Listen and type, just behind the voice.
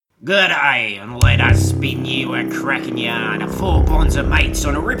G'day, and let us spin you a cracking yarn of four bonds of mates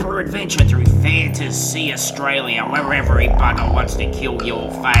on a ripper adventure through Fantasy Australia, where every bugger wants to kill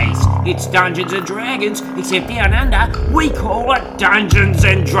your face. It's Dungeons and Dragons, except down under, we call it Dungeons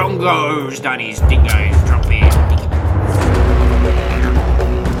and Drongos. Dunnies, dingoes, drop in.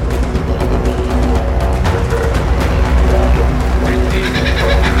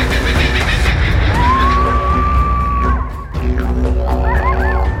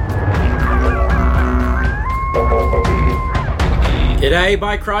 G'day,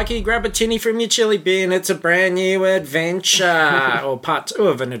 by crikey, grab a tinny from your chili bin. It's a brand new adventure, or part 2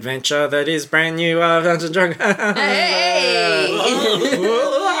 of an adventure that is brand new. Dungeons and Dragons. Hey!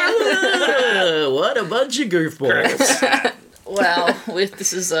 What a bunch of goofballs. Wow,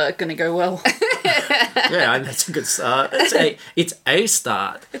 this is going to go well. Yeah, that's a good start. It's a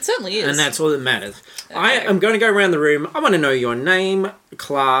start. It certainly is. And that's all that matters. Okay. I am going to go around the room. I want to know your name,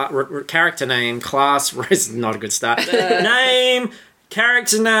 character name, class, race, not a good start. Name,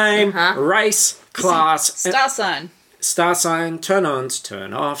 character name, race, class. Star sign, turn-ons,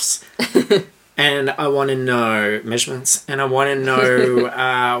 turn-offs. And I want to know measurements. And I want to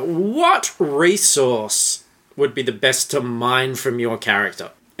know what resource would be the best to mine from your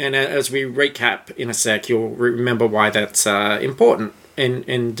character. And as we recap in a sec, you'll remember why that's important.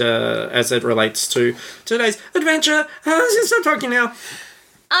 And as it relates to today's adventure. Stop talking now.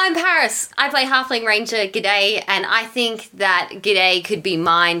 I'm Paris. I play Halfling Ranger G'day, and I think that G'day could be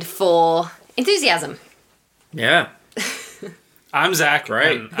mined for enthusiasm. Yeah. I'm Zach,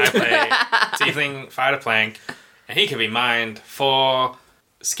 right? And I play Tiefling Fighter Plank, and he could be mined for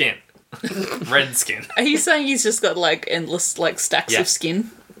skin. Red skin. Are you saying he's just got, endless, stacks of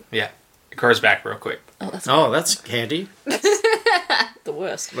skin? Yeah. It grows back real quick. That's handy. The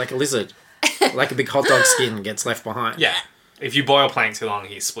worst. Like a lizard. Like a big hot dog skin gets left behind. Yeah. If you boil Plank too long,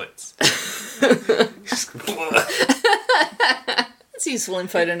 he splits. It's useful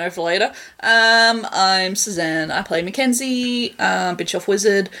info to know for later. I'm Suzanne. I play Mackenzie, bitch off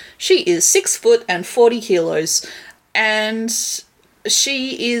wizard. She is 6 foot and 40 kilos. And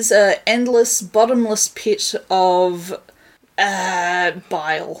she is an endless, bottomless pit of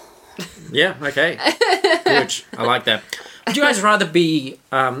bile. Yeah, okay. Good. I like that. Would you guys rather be,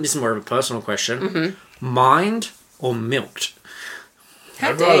 this is more of a personal question, mined or milked?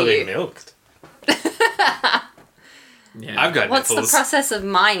 I'd rather be milked. Yeah. I've got What's nipples. the process of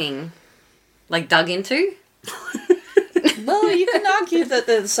mining? Dug into? Well, you can argue that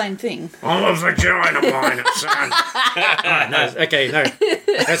they're the same thing. I'm a vagina miner, son. No.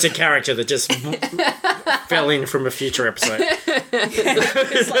 That's a character that just fell in from a future episode. No,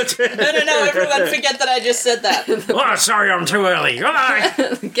 everyone forget that I just said that. Oh, sorry, I'm too early. Goodbye.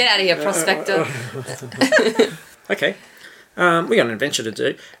 Get out of here, prospector. Okay. We got an adventure to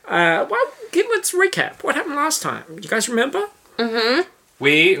do. Let's recap. What happened last time? You guys remember? Mm-hmm.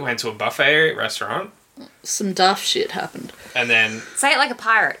 We went to a buffet restaurant. Some daft shit happened. And then Say it like a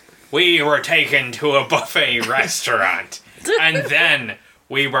pirate. we were taken to a buffet restaurant. And then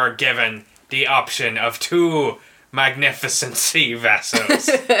we were given the option of 2 magnificent sea vessels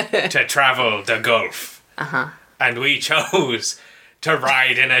to travel the Gulf. And we chose to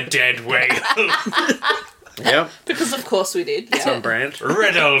ride in a dead whale. Yep. Because of course we did. It's on brand.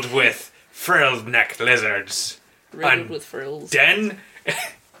 Riddled with frilled-necked lizards. Riddled with frills. Then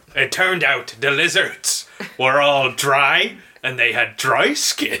it turned out the lizards were all dry and they had dry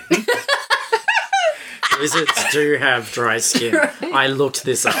skin. Lizards do have dry skin. I looked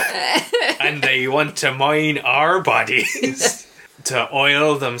this up. And they want to mine our bodies to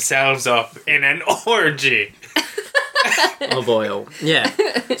oil themselves up in an orgy. Of oil. Yeah.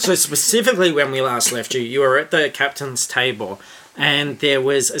 So specifically when we last left you, you were at the captain's table and there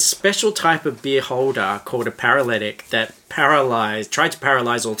was a special type of beer holder called a paralytic that tried to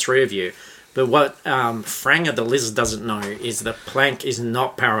paralyze all 3 of you. But what Franger the lizard doesn't know is that Plank is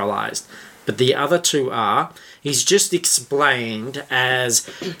not paralyzed. But the other 2 are. He's just explained as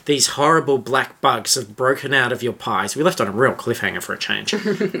these horrible black bugs have broken out of your pies. We left on a real cliffhanger for a change.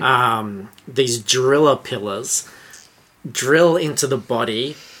 These driller pillars drill into the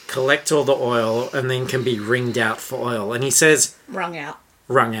body, collect all the oil, and then can be wringed out for oil. And he says... Wrung out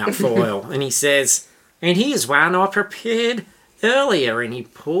for oil. And he says, and here's one I prepared earlier. And he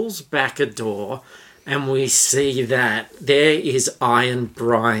pulls back a door, and we see that there is Iron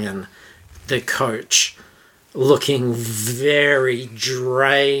Brian, the coach, looking very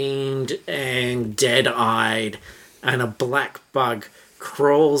drained and dead-eyed. And a black bug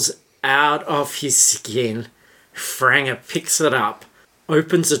crawls out of his skin. Franger picks it up,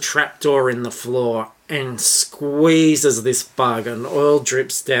 opens a trapdoor in the floor, and squeezes this bug, and oil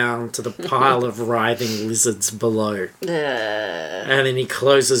drips down to the pile of writhing lizards below. And then he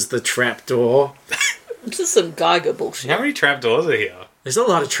closes the trapdoor. This is some Geiger bullshit. How many trapdoors are here? There's a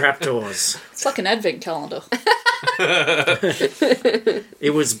lot of trapdoors. It's like an advent calendar.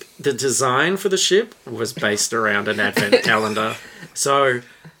 It was the design for the ship was based around an advent calendar. So,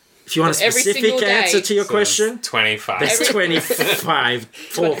 if you want a Every specific single day. answer to your So question, it's 25. there's 25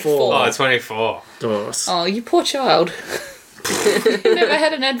 Oh, 24. doors. Oh, you poor child. You never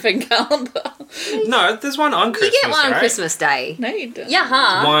had an advent calendar. No, there's one on You Christmas, get one on right? Christmas Day. No, you don't. Yeah,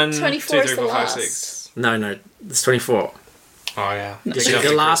 huh? 1, 24 2, is 3, the 4, 5, last. 6. No, it's 24. Oh, yeah.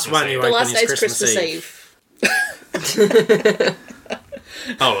 The last one you The open last is day's Christmas Eve.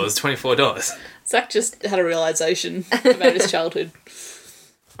 Oh, it was 24 dollars. Zach just had a realization about his childhood.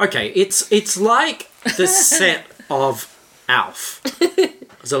 Okay, it's like the set of Alf.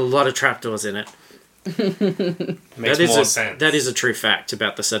 There's a lot of trapdoors in it. Makes That is more a, sense. That is a true fact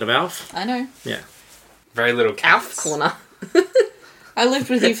about the set of Alf. I know. Yeah. Very little Alf cats. corner. I lived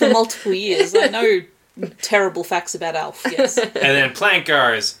with you for multiple years. I know terrible facts about Alf, yes. And then Plank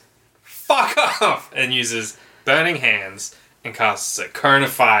goes, fuck off! And uses burning hands and casts a cone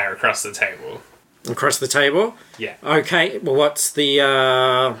of fire across the table. Across the table. Yeah. Okay, well, what's the...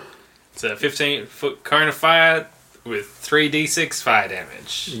 It's a 15-foot cone of fire with 3d6 fire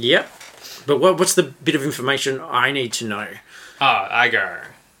damage. Yep. But what's the bit of information I need to know? Oh, I go.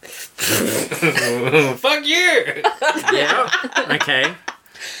 Fuck you! Yeah. Okay.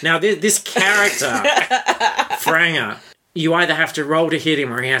 Now, this character, Franger, you either have to roll to hit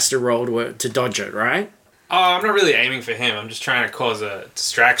him or he has to roll to dodge it, right? Oh, I'm not really aiming for him. I'm just trying to cause a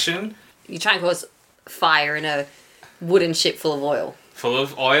distraction You try and cause fire in a wooden ship full of oil full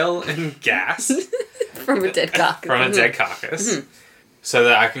of oil and gas from a dead carcass. from a dead carcass so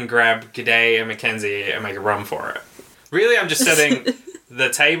that I can grab G'day and Mackenzie and make a run for it. Really, I'm just setting the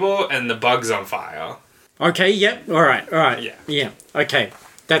table and the bugs on fire. Okay, yep. All right. Yeah. Okay,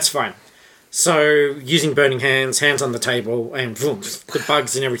 that's fine. So, using burning hands on the table, and boom, the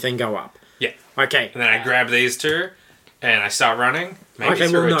bugs and everything go up. Yeah. Okay. And then I grab these two and I start running. Maybe Okay,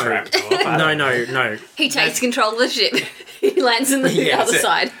 through well, a no. trapdoor. I don't know. No. He takes control of the ship. He lands in the Yeah, other That's it.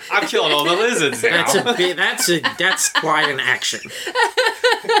 side. I'm killing all the lizards now. That's quite an action.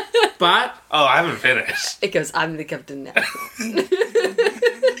 But Oh, I haven't finished. It goes, I'm the captain now.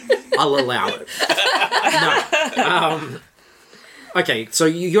 I'll allow it. No. Okay, so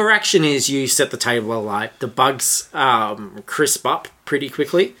your action is you set the table alight. The bugs crisp up pretty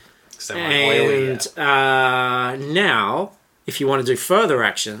quickly. So I'm oily, And now, if you want to do further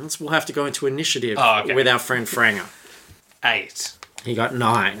actions, we'll have to go into initiative okay. with our friend Franger. 8. He got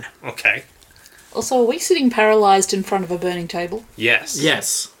 9. Okay. Also, are we sitting paralysed in front of a burning table? Yes.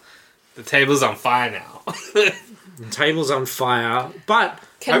 Yes. The table's on fire now. The table's on fire, but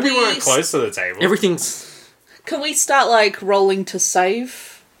Can Hope we weren't close to the table. everything's... Can we start, like, rolling to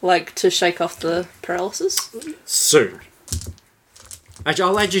save? Like, to shake off the paralysis? soon. Actually,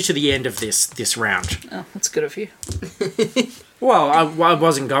 I'll add you to the end of this round. Oh, that's good of you. Well, I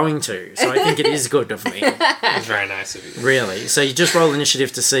wasn't going to, so I think it is good of me, It's very nice of you. really. So you just roll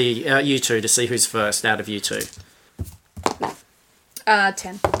initiative to see you two to see who's first out of you two.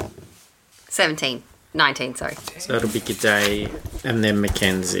 10. 17. 19, sorry. So it'll be G'day and then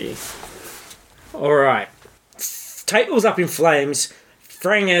Mackenzie. All right. Table's up in flames.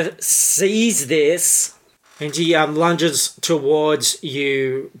 Franger sees this and he lunges towards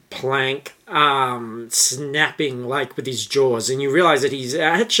you, Plank, snapping like with his jaws, and you realize that he's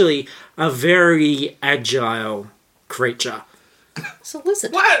actually a very agile creature. It's a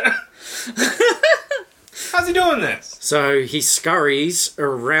lizard. What? How's he doing this? So he scurries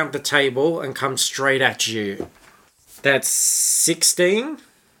around the table and comes straight at you. That's 16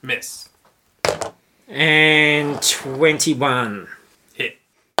 Miss. and 21. Hit.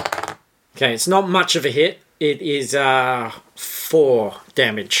 Okay, it's not much of a hit. It is 4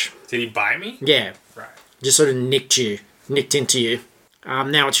 damage. Did he bite me? Yeah, Right. just sort of nicked into you.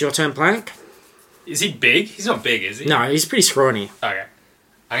 Now it's your turn, Plank. Is he big? He's not big, is he? No, he's pretty scrawny. Okay.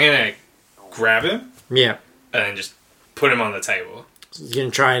 I'm gonna grab him Yeah, and then just put him on the table. you're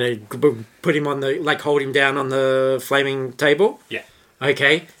gonna try to put him on the, like, hold him down on the flaming table. Yeah.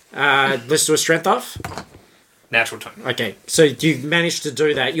 Okay, let's do a strength off. Natural 20. Okay, so you managed to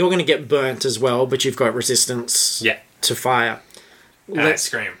do that. You're going to get burnt as well, but you've got resistance Yeah. to fire. And I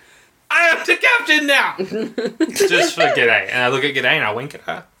scream, I am the captain now! Just for G'day. And I look at G'day and I wink at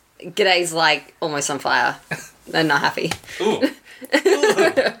her. G'day's like almost on fire. They're not happy. Ooh.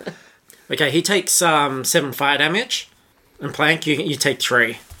 Okay, he takes 7 fire damage, and Plank, you take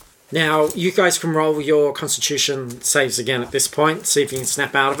 3. Now, you guys can roll your constitution saves again at this point, see if you can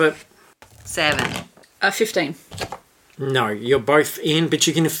snap out of it. 7. 15. No, you're both in, but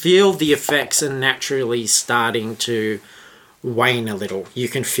you can feel the effects are naturally starting to wane a little. You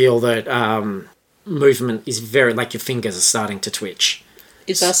can feel that movement is very, like your fingers are starting to twitch.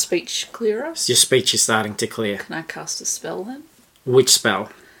 Is our speech clearer? Your speech is starting to clear. Can I cast a spell then? Which spell?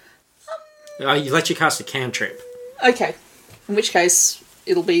 You let you cast a cantrip. Okay. In which case,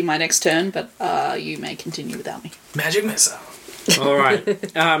 it'll be my next turn, but you may continue without me. Magic missile. All right.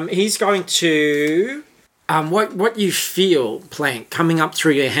 He's going to... what you feel, Plank, coming up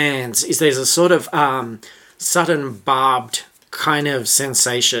through your hands is there's a sort of sudden barbed kind of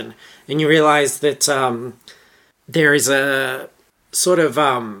sensation. And you realise that there is a sort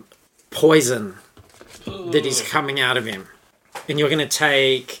of poison that is coming out of him. And you're going to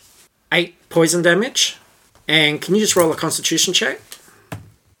take 8 poison damage. And can you just roll a constitution check?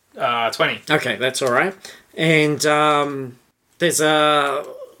 20. Okay, that's all right. And there's a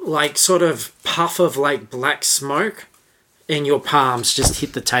like sort of puff of like black smoke, and your palms just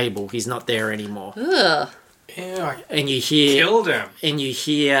hit the table. He's not there anymore. Ugh. Ew, And you hear killed him. and you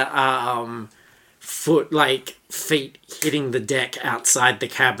hear feet hitting the deck outside the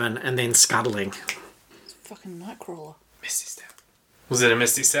cabin and then scuttling. Fucking Nightcrawler. Misty step. Was it a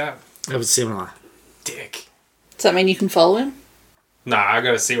misty step? It was similar. Dick. Does that mean you can follow him? Nah, I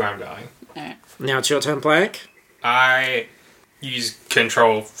gotta see where I'm going. Alright. Now it's your turn, Plank. I use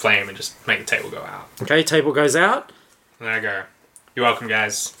control flame and just make the table go out. Okay, table goes out. And I go, you're welcome,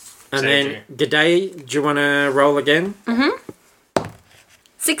 guys. And Saved then, G'day, do you want to roll again?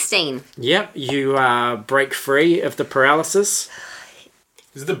 16. Yep, you break free of the paralysis.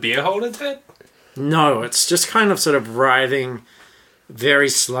 Is the beer holder dead? No, it's just kind of sort of writhing very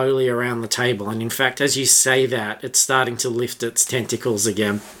slowly around the table. And in fact, as you say that, it's starting to lift its tentacles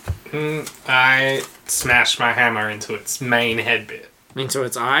again. I smash my hammer into its main head bit. Into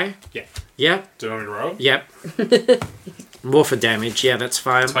its eye? Yeah. Yep, Do you want me to roll? yep. More for damage, yeah, that's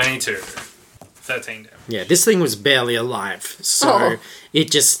fine. 22. 13 damage. Yeah, this thing was barely alive, so Oh.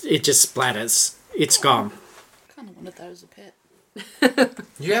 it just splatters. It's gone. Kind of wanted that as a pet.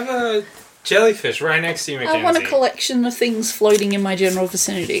 You have a jellyfish right next to you, Mackenzie. I want a collection of things floating in my general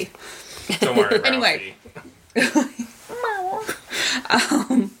vicinity. Don't worry, Ralphie. Anyway.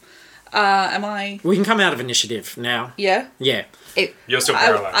 Am I... We can come out of initiative now. Yeah? Yeah. You're still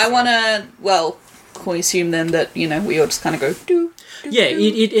paralyzed. I want to... Well, can we assume then that, we all just kind of go... Doo, doo, Yeah, doo.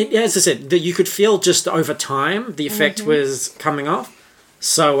 it as I said, that you could feel just over time the effect was coming off.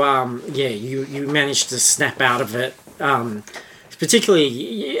 So, you managed to snap out of it.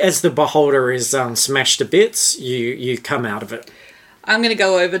 Particularly as the beholder is smashed to bits, you come out of it. I'm going to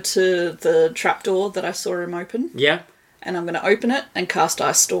go over to the trapdoor that I saw him open, Yeah, and I'm going to open it and cast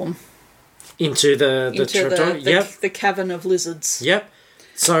Ice Storm into the into trapdoor. Yep, the cavern of lizards. yep.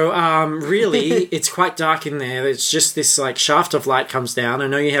 So, really, it's quite dark in there. It's just this like shaft of light comes down. I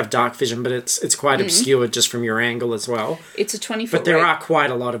know you have dark vision, but it's quite obscured just from your angle as well. It's a 20-foot But there are quite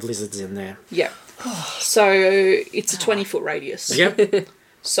a lot of lizards in there. Yeah. So it's a 20-foot radius. Yep,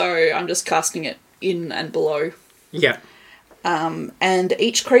 So I'm just casting it in and below. yep. And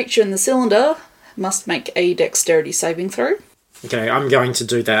each creature in the cylinder must make a dexterity saving throw. Okay, I'm going to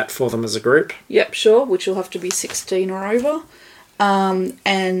do that for them as a group. Yep, sure, which will have to be 16 or over. And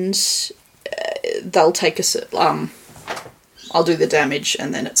they'll take us... I'll do the damage,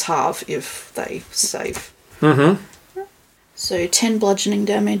 and then it's half if they save. Mm-hmm. So 10 bludgeoning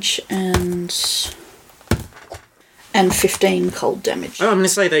damage and 15 cold damage. I'm going to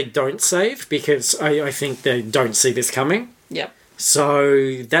say they don't save because I think they don't see this coming. Yep.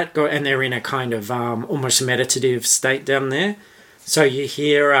 So that and they're in a kind of almost meditative state down there. So you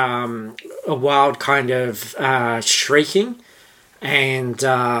hear a wild kind of shrieking, and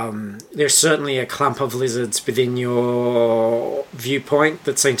there's certainly a clump of lizards within your viewpoint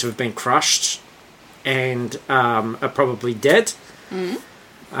that seem to have been crushed and are probably dead.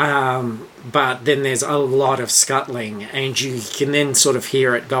 But then there's a lot of scuttling, and you can then sort of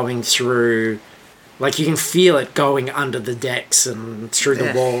hear it going through, like you can feel it going under the decks and through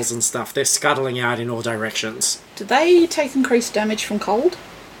the walls and stuff. They're scuttling out in all directions. Do they take increased damage from cold?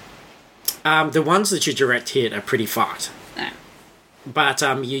 The ones that you direct hit are pretty fucked. No. But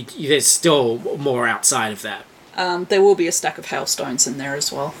there's still more outside of that. There will be a stack of hailstones in there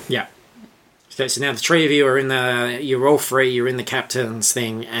as well. Yeah. So now the three of you are you're all free, you're in the captain's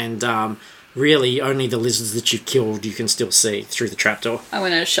thing, and really only the lizards that you've killed you can still see through the trapdoor. I'm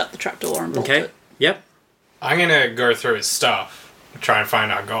going to shut the trapdoor and bolt Okay? it. Yep. I'm gonna go through his stuff and try and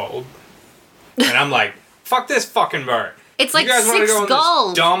find our gold. And I'm like, fuck this fucking bird. It's like You guys want to 6 go on gold.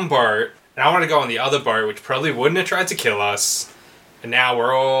 this dumb boat, and I want to go on the other boat, which probably wouldn't have tried to kill us. And now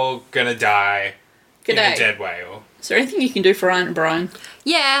we're all gonna die in a G'day. dead whale. Is there anything you can do for Ryan and Brian?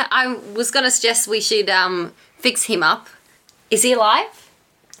 Yeah, I was going to suggest we should fix him up. Is he alive?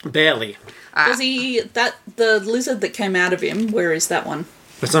 Barely. Does he the lizard that came out of him? Where is that one?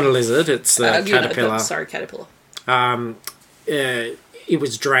 It's not a lizard. It's the You know, caterpillar. sorry, caterpillar. It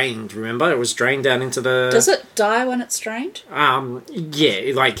was drained. Remember, it was drained down into the. Does it die when it's drained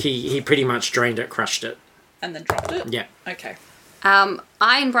Yeah, like he pretty much drained it, crushed it. and then dropped it? Yeah. Okay. I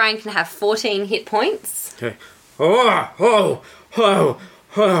and Brian can have 14 hit points. Okay. Oh!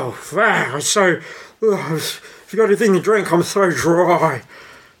 I'm so. If you got anything to drink, I'm so dry.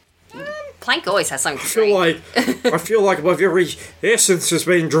 Plank always has something to I feel like my very essence has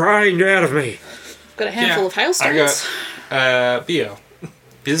been drained out of me. Got a handful of I hailstones. got beer.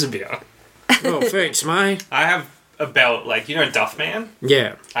 Here's a beer. Oh, thanks, mate. I have a belt, like, you know Duffman?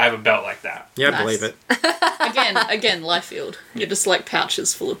 Yeah, I have a belt like that. yeah, I Nice. believe it. Again, Liefeld. You're just like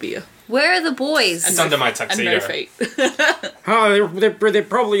pouches full of beer. Where are the boys? It's under my And tuxedo. no feet. Oh, they're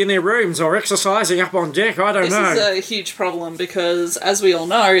probably in their rooms or exercising up on deck. I don't This know. is a huge problem because, as we all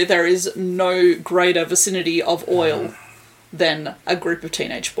know, there is no greater vicinity of oil than a group of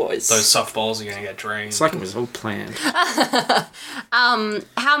teenage boys. Those softballs are gonna get drained. It's like it was all planned.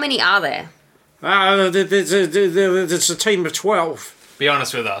 How many are there? It's a team of 12. Be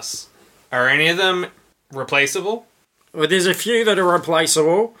honest with us. Are any of them replaceable? Well, there's a few that are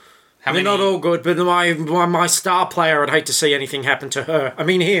replaceable. How They're many? not all good, but my star player, I'd hate to see anything happen to her. I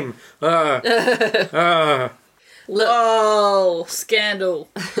mean him. Whoa, scandal.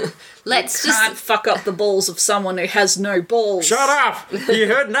 Let's Can't just. fuck up the balls of someone who has no balls. Shut up! You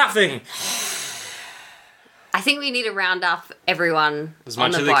heard nothing. I think we need to round up everyone As on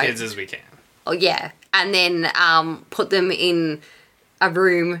much the of the boat. kids as we can. Oh, yeah. And then put them in a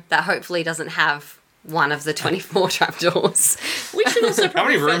room that hopefully doesn't have one of the 24 trapdoors. We should also How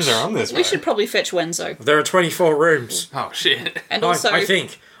probably many rooms fetch- are on this We boat? should probably fetch Wenzo. There are 24 rooms. Oh, shit. And also, I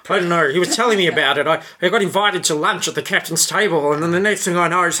think. I don't know. He was telling me about it. I got invited to lunch at the captain's table, and then the next thing I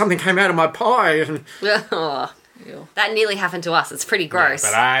know, something came out of my pie. And Oh, Ew. that nearly happened to us. It's pretty gross.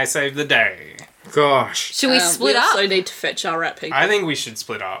 But I saved the day. gosh, Should we split we up? also need to fetch our rat people. I think we should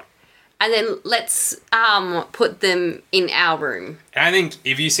split up. And then let's put them in our room. And I think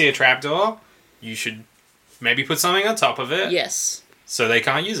if you see a trapdoor, you should maybe put something on top of it Yes. so they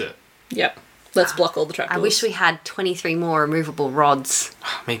can't use it. Yep. Let's block all the trapdoors. I wish we had 23 more removable rods.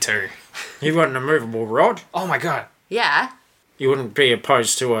 Me too. you got an immovable rod. Oh my god. Yeah. You wouldn't be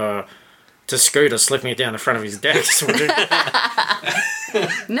opposed to Scooter slipping it down the front of his deck. would you?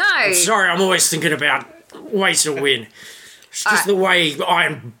 No. Sorry, I'm always thinking about ways to win. It's just the way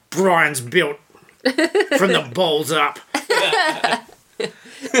Iron Brian's built from the balls up.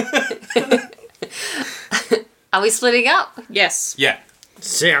 Are we splitting up? Yes. Yeah.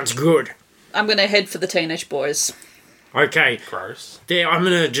 Sounds good. I'm going to head for the teenage boys. Okay, Gross. I'm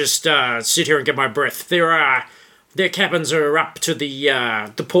gonna just sit here and get my breath. Their cabins are up to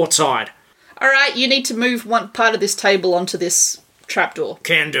the port side. All right, you need to move one part of this table onto this trapdoor.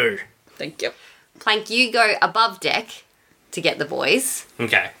 Can do. Thank you. Plank, you go above deck to get the boys,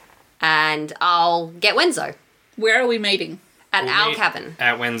 Okay. and I'll get Wenzo Where are we meeting? at We'll our meet cabin.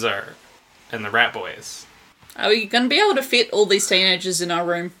 At Windsor. And the Rat Boys. Are we going to be able to fit all these teenagers in our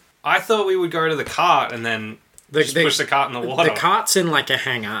room? I thought we would go to the cart and then just push the cart in the water. The cart's in like a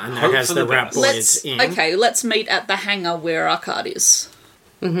hangar, and that Hope has for the the Rat best. Boys in. Let's meet at the hangar where our cart is.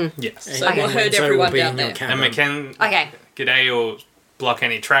 Yes. So Okay. we'll herd Wenzo will everyone be down in your there. cabin. And McKen... Okay. G'day will block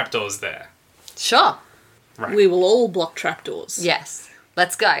any trapdoors there. Sure. Right. We will all block trapdoors. Yes.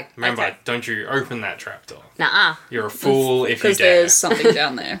 Let's go. Remember, Okay. don't you open that trapdoor. Nuh-uh. You're a fool if you Because dare. there's something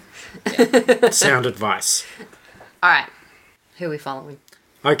down there. Sound advice. All right. Who are we following?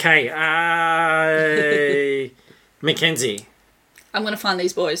 Okay, Mackenzie. I'm going to find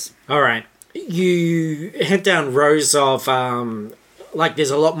these boys. All right. You head down rows of, like,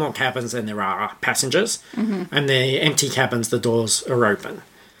 there's a lot more cabins than there are passengers. Mm-hmm. And the empty cabins, the doors are open.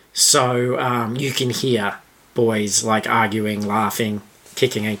 So you can hear boys, like, arguing, laughing,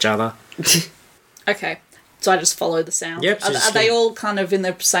 kicking each other. Okay. So I just follow the sound. Yep, so Are, just are they gonna- all kind of in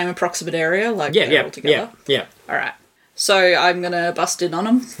the same approximate area? Like Yeah, they're yeah, all together? yeah. All right. So I'm going to bust in on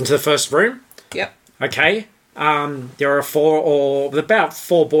them. Into the first room. Yep. Okay. There are about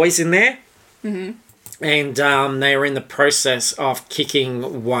four boys in there. Mm-hmm. And they are in the process of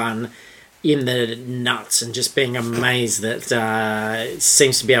kicking one in the nuts and just being amazed that it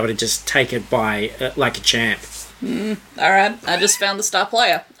seems to be able to just take it by like a champ. All right. I just found the star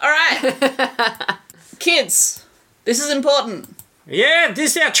player. All right. Kids, This is important. Yeah,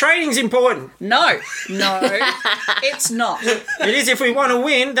 our training's important. No, it's not. It is if we want to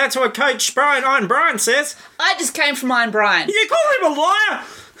win. That's what Coach Iron Brian says. I just came from Iron Brian. You call him a liar?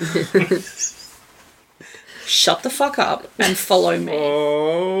 Shut the fuck up and follow me.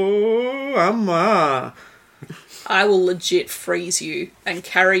 Oh, I will legit freeze you and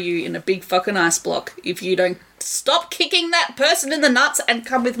carry you in a big fucking ice block if you don't stop kicking that person in the nuts and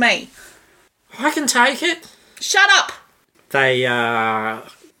come with me. I can take it. Shut up! They, all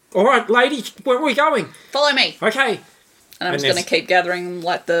right, lady, where are we going? Follow me. Okay. And I'm And just going to keep gathering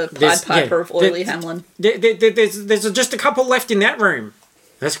like the Pied Piper of Oily Hamlin. There's just a couple left in that room.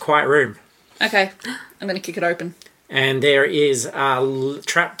 That's a quiet room. Okay, I'm going to kick it open. And there is a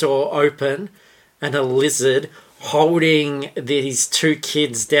trapdoor open and a lizard holding these two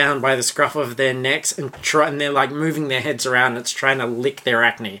kids down by the scruff of their necks and they're like moving their heads around. It's trying to lick their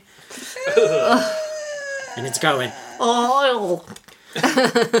acne. And it's going, oil.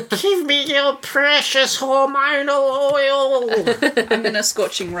 Give me your precious hormonal oil. I'm going to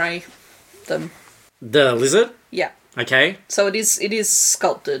scorching ray them. The lizard? Yeah. Okay. So it is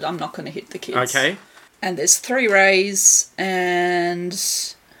sculpted. I'm not going to hit the kids. Okay. And there's 3 rays and...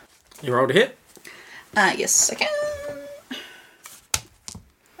 You rolled a hit? Yes, I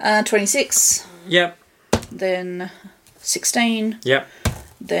can. 26. Yep. Then 16. Yep.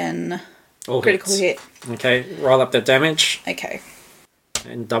 Then All critical hits. hit. Okay. Roll up the damage Okay.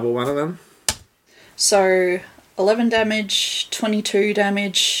 and double one of them. So 11 damage, 22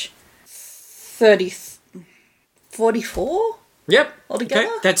 damage, 44 Yep. altogether.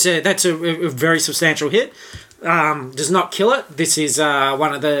 Okay. That's a very substantial hit. Does not kill it. This is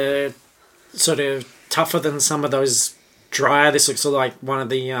one of the sort of tougher than some of those drier. This looks like one of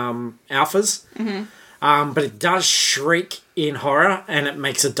the alphas. Mm-hmm. But it does shriek in horror and it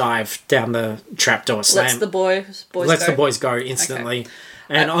makes a dive down the trapdoor. Lets the boys Lets go. the boys go instantly. Okay.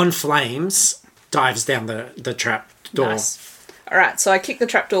 And on flames, dives down the trap door. Nice. All right, so I kick the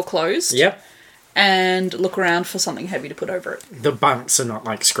trapdoor closed. Yep. And look around for something heavy to put over it. The bunks are not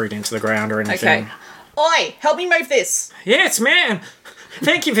like screwed into the ground or anything. Okay. Oi, help me move this. Yes, ma'am.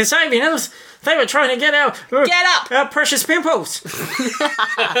 Thank you for saving us. They were trying to get our Get up. our precious pimples.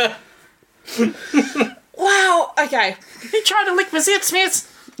 Wow. Okay. He tried to lick my zits, miss.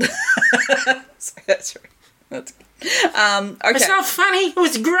 That's right. That's okay. It's not funny. It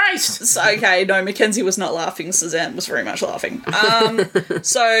was great. So, okay, no, Mackenzie was not laughing. Suzanne was very much laughing.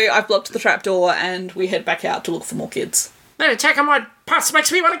 So I've blocked the trapdoor and we head back out to look for more kids. That attack on my pus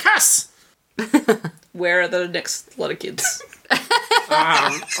makes me want to cuss. Where are the next lot of kids?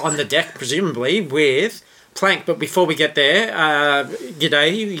 On the deck, presumably, with Plank. But before we get there,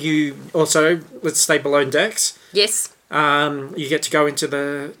 G'day, you also, let's stay below decks. Yes. You get to go into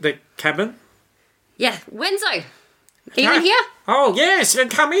the cabin. Yeah. Wenzo. Are you in here? Oh, yes,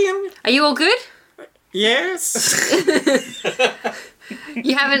 come in. Are you all good? Yes.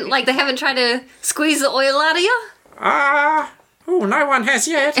 You haven't, like, they haven't tried to squeeze the oil out of you? Oh, no one has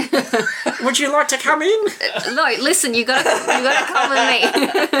yet. Would you like to come in? No, listen, you gotta come with me.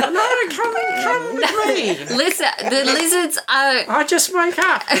 No, come with me. Listen, the lizards are I just woke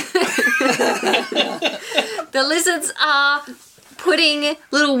up. the lizards are putting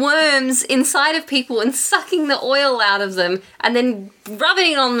little worms inside of people and sucking the oil out of them and then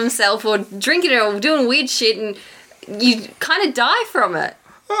rubbing it on themselves or drinking it or doing weird shit, and you kind of die from it.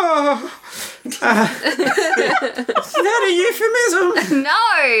 Oh, is that a euphemism?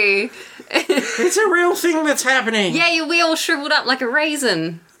 No! It's a real thing that's happening. Yeah, we all shriveled up like a raisin.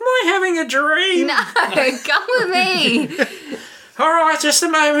 Am I having a dream? No, come with me. All right, just a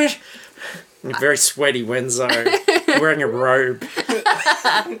moment. Very sweaty Wenzo, wearing a robe,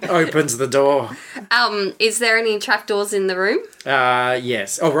 opens the door. Is there any trapdoors in the room?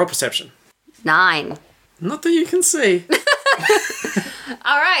 Yes. Oh, roll perception. 9. Not that you can see.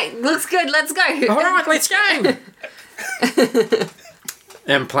 All right, looks good. Let's go. All right, let's go.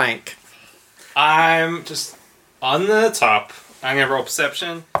 And Plank. I'm just on the top. I'm gonna roll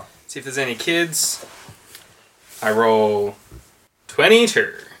perception, see if there's any kids. I roll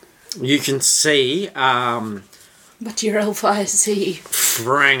 22. You can see But your elf eyes see.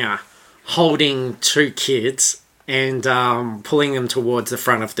 Franger holding two kids and pulling them towards the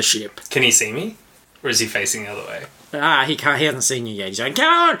front of the ship. Can he see me? Or is he facing the other way? He hasn't seen you yet. He's like,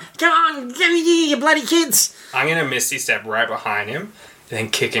 come on, give me you bloody kids. I'm gonna Misty Step right behind him and then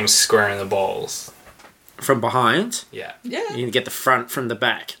kick him square in the balls. From behind, Yeah. Yeah. you can get the front from the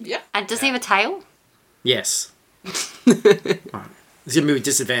back. Yeah. And does he have a tail? Yes. It's going to be with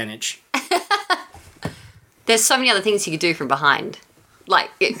disadvantage. There's so many other things you could do from behind.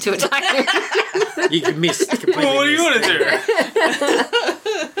 to attack him. You missed completely. What do you want to do?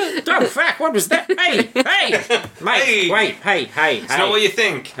 Oh, fuck, what was that? Hey, mate, Hey. wait, hey. It's not what you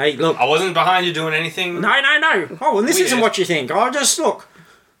think. Hey, look. I wasn't behind you doing anything. No. Oh, and this We isn't did. what you think. I just, look.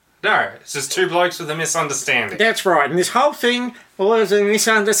 No, it's just two blokes with a misunderstanding. That's right, and this whole thing was a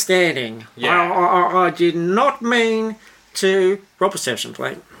misunderstanding. Yeah. I did not mean to... Roll perception,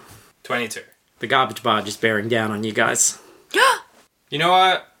 plate. 22. The garbage barge is bearing down on you guys. You know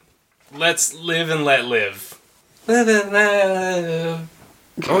what? Let's live and let live. Live and let live.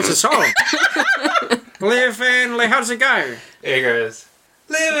 Oh, it's a song. Live and let... How does it go? Here it goes.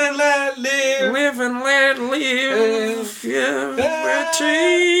 Live and let live. Live and let live. Yeah, we're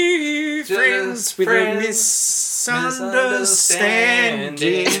two friends with a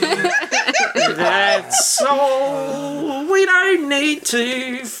misunderstanding. That's all. We don't need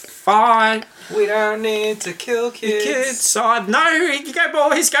to fight. We don't need to kill kids. Kids, no, you go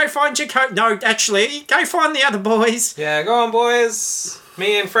boys, go find your coat. No, actually, go find the other boys. Yeah, go on, boys.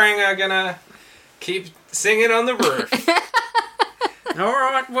 Me and Frank are gonna keep singing on the roof. All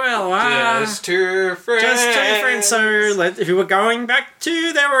right, well, Just two friends. just two friends. So, who are going back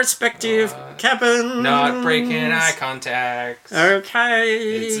to their respective cabins. Not breaking eye contact.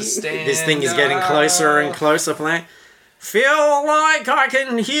 Okay. It's a stand This thing is getting closer and closer, Play. Feel like I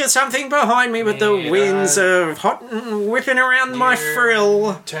can hear something behind me with the Yeah. winds of hot and whipping around my You're-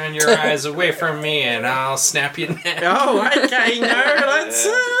 frill. Turn your eyes away from me and I'll snap your neck. Oh, okay, no, let's...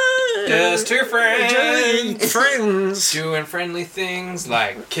 Just two friends. Just friends. Doing friendly things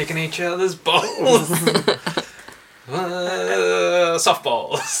like kicking each other's balls.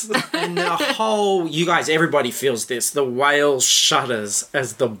 Softballs. And the whole... You guys, everybody feels this. The whale shudders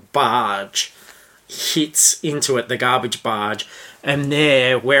as the barge hits into it, the garbage barge, and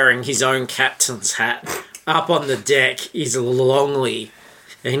there, wearing his own captain's hat, up on the deck is Longley.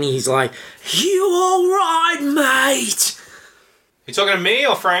 And he's like, "You alright, mate? You talking to me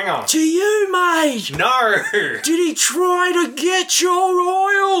or Frango? To you, mate? No. Did he try to get your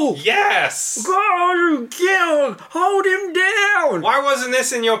oil? Yes. Go, hold him down. Why wasn't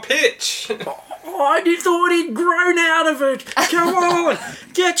this in your pitch? I thought he'd grown out of it. Come on,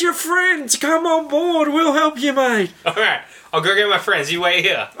 get your friends. Come on board. We'll help you, mate. Alright, I'll go get my friends. You wait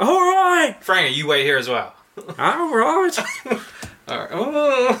here. All right. Frango, you wait here as well. All right. Alright.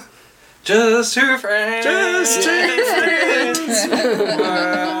 Oh, just two friends. Just two friends.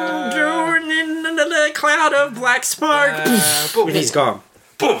 Doing in the cloud of black smoke. And he's gone.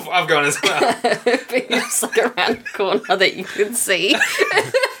 Poof, I've gone as well. It's like around the corner that you can see.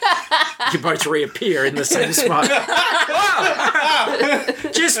 You both reappear in the same spot.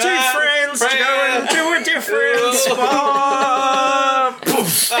 Just two friends going to a different spot.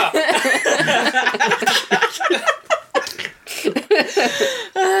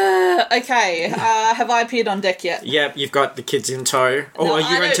 Okay, have I appeared on deck yet? Yep, you've got the kids in tow. Or No, are I you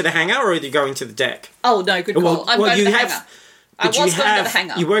going don't- to the hangar, or are you going to the deck? Oh, no, good call. I'm going to the hangar. I was going to the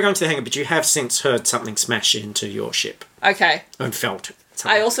hangar. You were going to the hangar, but you have since heard something smash into your ship Okay. and felt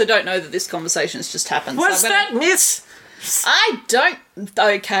something. I also don't know that this conversation's just happened. so What's I'm gonna- that, miss? I don't...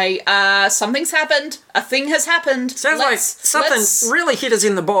 Okay, something's happened. A thing has happened. Sounds like something really hit us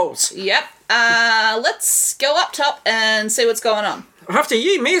in the balls. Yep. Let's go up top and see what's going on. After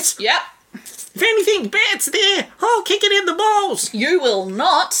you, miss. Yep. If anything bad's there, I'll kick it in the balls. You will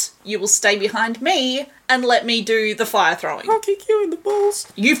not. You will stay behind me and let me do the fire throwing. I'll kick you in the balls.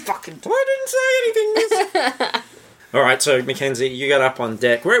 You fucking... I didn't say anything, miss. All right, so Mackenzie, you got up on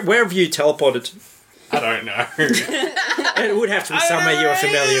deck. Where have you teleported? I don't know. It would have to be somewhere you are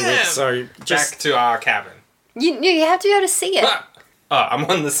familiar with. So just Back to our cabin. You have to be able to see it. Ah! Oh, I'm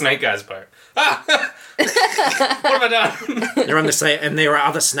on the snake guy's boat. Ah! What have I done? you're on the same, and there are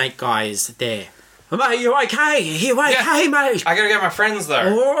other snake guys there. Mate, you okay? You okay, mate? I gotta get my friends though,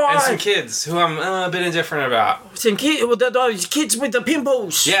 All right. and some kids who I'm a bit indifferent about. Some kids, those kids with the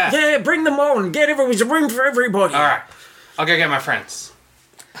pimples. Yeah. Bring them on. There's room for everybody. All right, I'll go get my friends.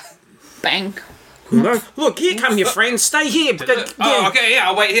 Bang. No, look, here come your friends. Stay here. Oh, okay, yeah,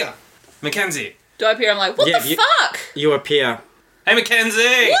 I'll wait here. Mackenzie. Do I appear? I'm like, what Yeah, the fuck? You appear. Hey,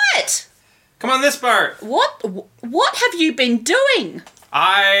 Mackenzie. What? Come on this boat. What have you been doing?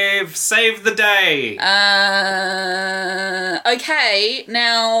 I've saved the day. Okay,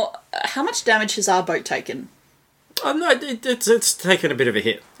 now, how much damage has our boat taken? Oh no, it's taken a bit of a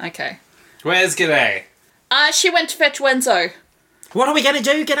hit. Okay. Where's G'day? She went to fetch Wenzo. What are we going to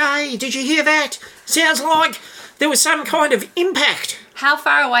do, G'day? Did you hear that? Sounds like there was some kind of impact. How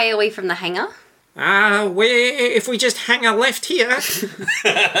far away are we from the hangar? If we just hang a left here,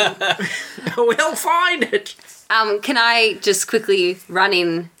 we'll find it. Can I just quickly run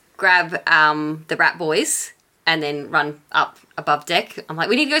in, grab the rat boys, and then run up above deck? I'm like,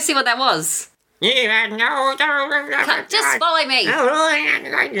 we need to go see what that was. Yeah, no, Just follow me.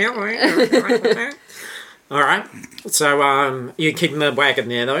 All right. So, you're keeping the wagon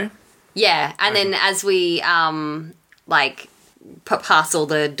there, though? Yeah, and then as we past all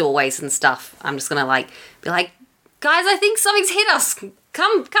the doorways and stuff, I'm just gonna be like, guys, I think something's hit us.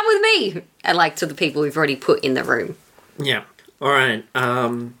 Come with me, and to the people we've already put in the room. Yeah. All right.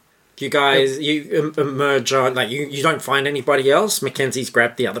 You guys, you emerge on, you don't find anybody else. Mackenzie's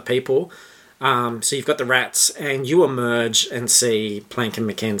grabbed the other people. So you've got the rats, and you emerge and see Plank and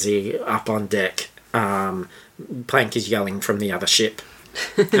Mackenzie up on deck. Plank is yelling from the other ship,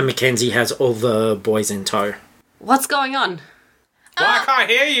 and Mackenzie has all the boys in tow. What's going on? Well, I can't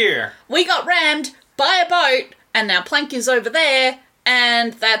hear you. We got rammed by a boat, and now Plank is over there,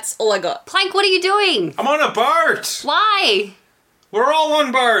 and that's all I got. Plank, what are you doing? I'm on a boat. Why? We're all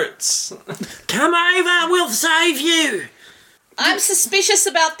on boats. Come over, we'll save you. I'm suspicious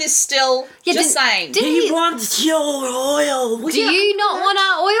about this still. Yeah, just saying. He wants your oil. Do you not want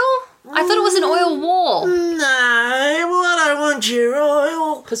our oil? I thought it was an oil war. No, I don't want your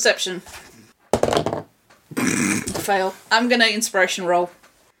oil. Perception. Fail. I'm gonna inspiration roll.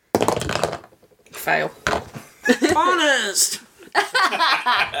 Fail. Honest.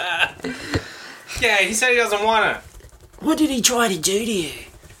 Yeah, he said he doesn't want it. What did he try to do to you?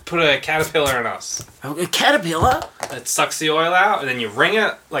 Put a caterpillar in us. A caterpillar? It sucks the oil out, and then you wring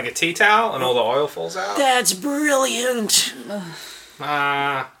it like a tea towel, and all the oil falls out. That's brilliant.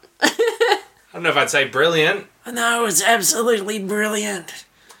 I don't know if I'd say brilliant. No, it's absolutely brilliant.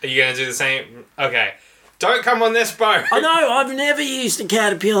 Are you going to do the same? Okay. Don't come on this boat. I know, I've never used a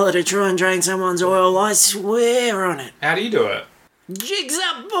caterpillar to try and drain someone's oil, I swear on it. How do you do it? Jigs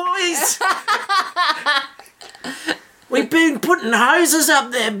up, boys! We've been putting hoses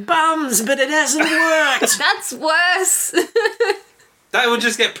up their bums, but it hasn't worked. That's worse. That would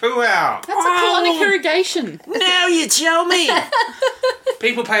just get poo out. That's a colonic irrigation. Now you tell me.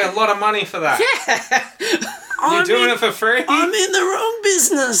 People pay a lot of money for that. Yeah. You're doing it for free? I'm in the wrong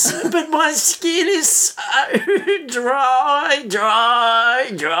business, but my skin is so dry.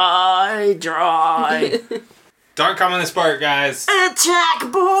 Don't come on this boat, guys. Attack,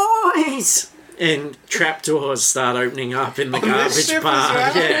 boys! And trapdoors start opening up in the this garbage ship bar.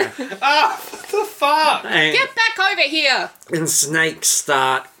 as well? Yeah. Oh, what the fuck? And, Get back over here. and snakes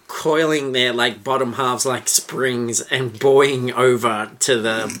start coiling their bottom halves like springs and buoying over to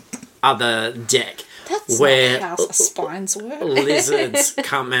the other deck. That's where not how spines work. lizards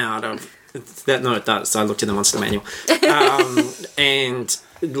come out of that. No, it does. I looked in the monster manual, and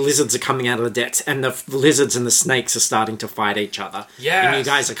lizards are coming out of the decks, and the lizards and the snakes are starting to fight each other. Yes. And you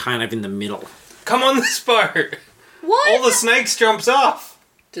guys are kind of in the middle. Come on this boat. What? All the snakes jumps off.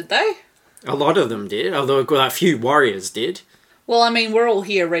 Did they? A lot of them did, although a few warriors did. Well, I mean, we're all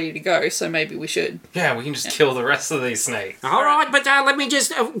here ready to go, so maybe we should. Yeah, we can just kill the rest of these snakes. All right, but let me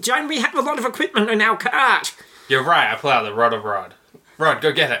just. Don't we have a lot of equipment in our cart? You're right, I pull out the rod of Rod. Rod,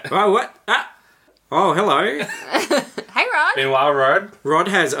 go get it. Oh, what? Oh, hello. Hey, Rod. Meanwhile, Rod. Rod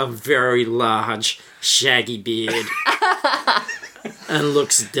has a very large, shaggy beard and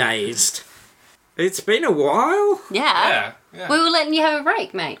looks dazed. It's been a while. Yeah. Yeah. We were letting you have a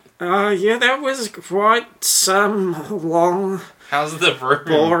break, mate. Yeah, that was quite some long, How's the room?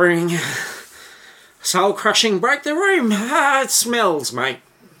 boring, soul-crushing break the room. It smells, mate.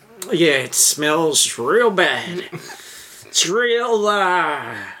 Yeah, it smells real bad. It's real,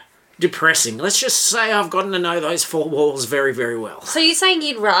 depressing. Let's just say I've gotten to know those four walls very, very well. So you're saying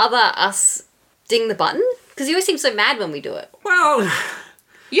you'd rather us ding the button? Because you always seem so mad when we do it. Well,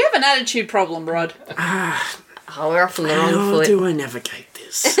 You have an attitude problem, Rod. Oh, we're off on the wrong how foot. do I navigate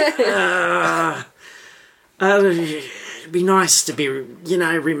this? It'd be nice to be,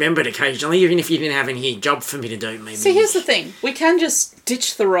 remembered occasionally, even if you didn't have any job for me to do, maybe. See, here's the thing. We can just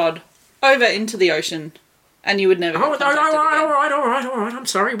ditch the rod over into the ocean, and you would never get Oh, all contacted right, again. I'm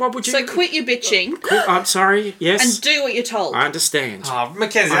sorry. What would you... So quit your bitching I'm sorry, yes. and do what you're told. I understand. Oh,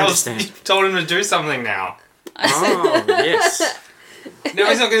 Mackenzie, I you understand. told him to do something now. Oh, yes. Now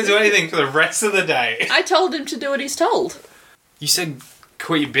he's not going to do anything for the rest of the day. I told him to do what he's told. You said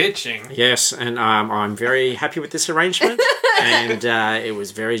quit your bitching. Yes, and I'm very happy with this arrangement, and it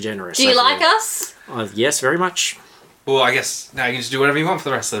was very generous. Do you of like us? Yes, very much. Well, I guess now you can just do whatever you want for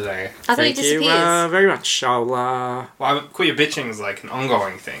the rest of the day. I thought he Thank you disappears. very much. I'll, Well, quit your bitching is like an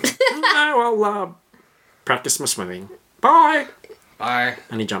ongoing thing. I'll practice my swimming. Bye! Bye.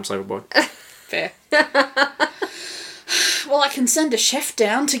 And he jumps overboard. Fair. Well, I can send a chef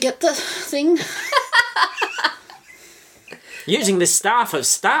down to get the thing. Using the staff of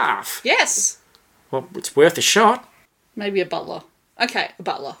staff. Yes. Well, it's worth a shot. Maybe a butler. Okay, a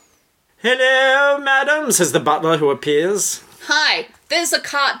butler. Hello, madam, says the butler who appears. Hi, there's a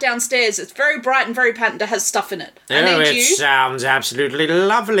cart downstairs. It's very bright and very patent. It has stuff in it. I Oh, need it you. sounds absolutely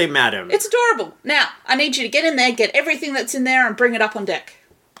lovely, madam. It's adorable. Now, I need you to get in there, get everything that's in there, and bring it up on deck.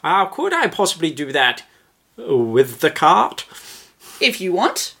 Could I possibly do that with the cart? If you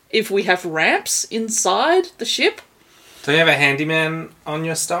want. If we have ramps inside the ship. Do you have a handyman on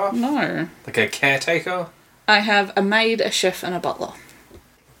your staff? No. Like a caretaker? I have a maid, a chef, and a butler.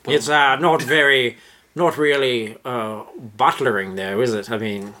 It's not really butlering though, is it? I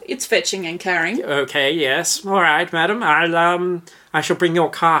mean, It's fetching and carrying. okay, yes. All right, madam. I shall bring your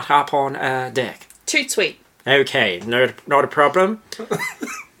cart up on deck. Toot sweet. Okay, not a problem.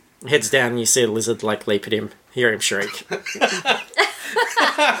 Heads down, you see a lizard like leap at him, hear him shriek,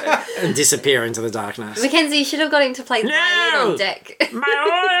 and disappear into the darkness. Mackenzie, you should have got him to play the violin No! on deck.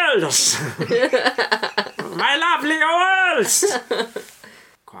 My oils! My lovely oils!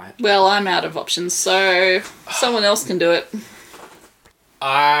 Quiet. Well, I'm out of options, so someone else can do it.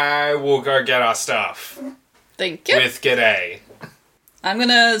 I will go get our stuff. Thank you. With G'day. I'm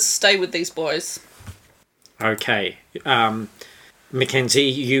gonna stay with these boys. Okay. Mackenzie,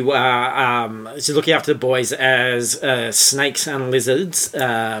 you are looking after the boys as snakes and lizards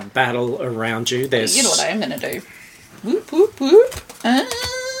battle around you. There's You know what I am gonna do. Whoop, whoop, whoop.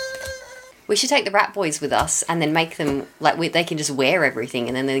 We should take the rat boys with us and then make them, they can just wear everything,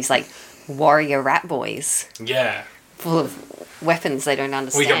 and then there's, warrior rat boys Yeah. full of weapons they don't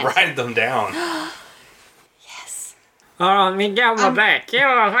understand. We can ride them down. Yes. Oh, me get on my back. Get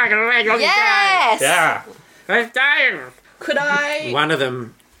on my fucking leg. Let me Yes! Yeah. go. Let's go. Could I... One of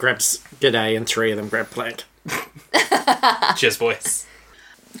them grabs G'day and three of them grab Plank. Cheers, boys.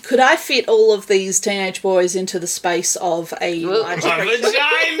 Could I fit all of these teenage boys into the space of a large My creature?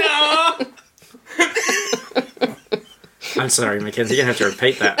 vagina! I'm sorry, Mackenzie, you're going to have to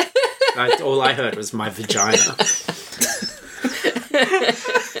repeat that. All I heard was my vagina.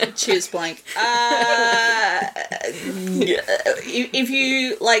 Cheers, blank. If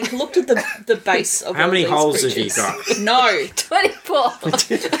you looked at the base of How all many these holes creatures, have you got? No, 24.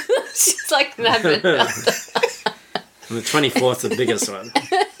 She's like an advert. And the 24th's the biggest one.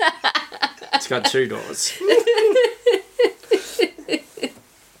 It's got 2 doors.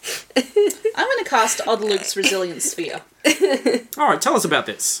 I'm going to cast Oddluke's Resilience Sphere. Alright, tell us about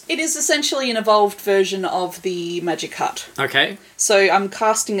this. It is essentially an evolved version of the Magic Hut. Okay. So I'm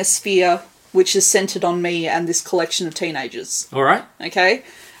casting a sphere which is centered on me and this collection of teenagers. Alright. Okay?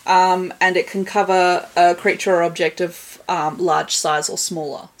 And it can cover a creature or object of large size or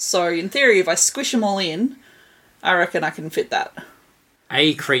smaller. So in theory, if I squish them all in, I reckon I can fit that.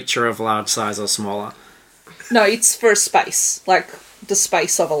 A creature of large size or smaller. No, it's for a space. Like the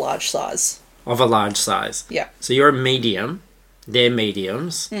space of a large size. Of a large size. Yeah. So you're a medium. They're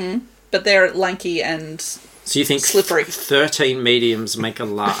mediums. But they're lanky and... So you think Slippery. 13 mediums make a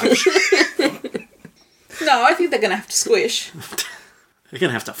large? No, I think they're going to have to squish. They're going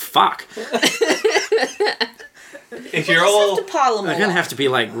to have to fuck. If you're all... Have to pile them They're all going to up. have to be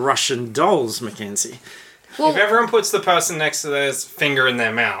like Russian dolls, Mackenzie. If everyone puts the person next to their finger in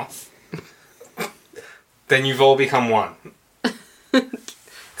their mouth, then you've all become one. You're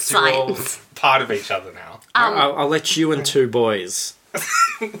all Science. part of each other now. I'll let you and 2 boys.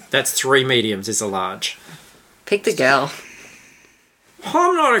 That's 3 mediums is a large. Pick the girl.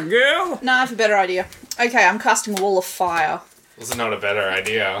 I'm not a girl. No, I have a better idea. Okay, I'm casting a wall of fire. This is not a better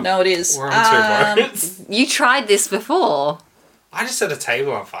idea. No, it is. We're on 2 boats. You tried this before. I just set a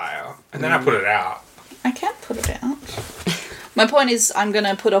table on fire, and then I put it out. I can't put it out. My point is, I'm going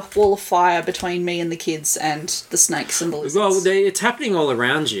to put a wall of fire between me and the kids and the snakes and the lizards. Well, it's happening all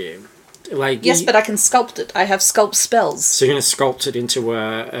around you. Yes, but I can sculpt it. I have sculpt spells. So you're going to sculpt it into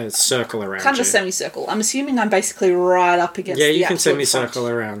a circle around Kind of you. a semicircle. I'm assuming I'm basically right up against Yeah, the you can absolute semicircle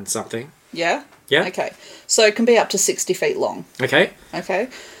front. around something. Yeah? Yeah. Okay. So it can be up to 60 feet long. Okay. Okay?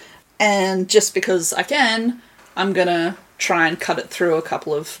 And just because I can, I'm going to try and cut it through a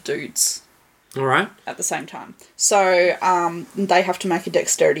couple of dudes All right. at the same time. So they have to make a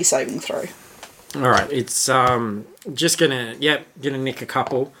dexterity saving throw. All right. It's just gonna nick a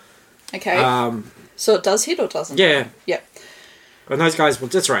couple. Okay? Um, so it does hit or doesn't? yeah. Yep. And those guys will.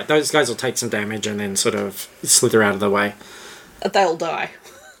 That's right. Those guys will take some damage and then sort of slither out of the way. They'll die.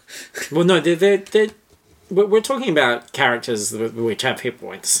 Well, no, they're we're talking about characters which have hit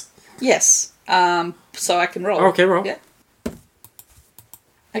points. Yes. So I can roll. Okay, roll. Yeah.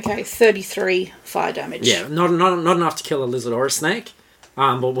 Okay, 33 fire damage. Yeah, not enough to kill a lizard or a snake,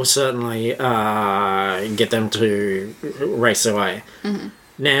 but will certainly get them to race away. Mm-hmm.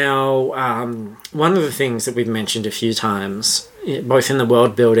 Now, one of the things that we've mentioned a few times, both in the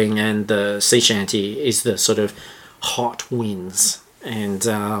world building and the sea shanty, is the sort of hot winds and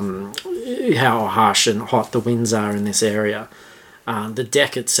how harsh and hot the winds are in this area. The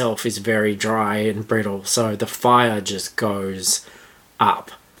deck itself is very dry and brittle, so the fire just goes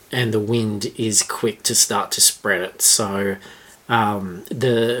up and the wind is quick to start to spread it. So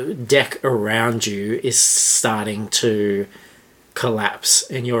the deck around you is starting to collapse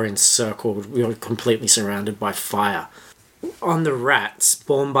and you're encircled, you're completely surrounded by fire. On the rats,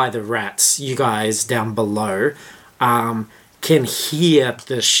 borne by the rats, you guys down below can hear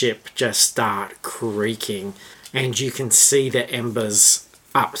the ship just start creaking, and you can see the embers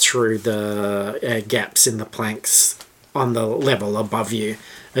up through the gaps in the planks on the level above you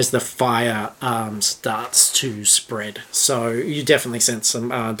as the fire starts to spread. So you definitely sense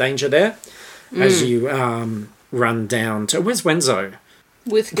some danger there as you run down to... Where's Wenzo?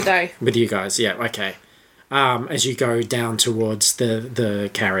 With G'day. With you guys, yeah, okay. As you go down towards the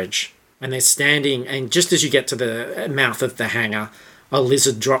carriage. And they're standing, and just as you get to the mouth of the hangar, a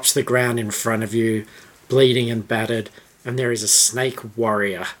lizard drops to the ground in front of you, bleeding and battered, and there is a snake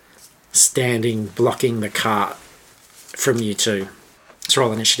warrior standing, blocking the cart from you two. Let's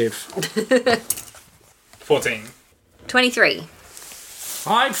roll initiative. 14. 23.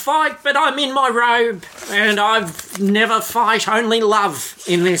 I'd fight, but I'm in my robe, and I've never fight, only love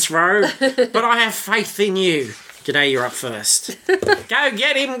in this robe, but I have faith in you. G'day, you're up first. Go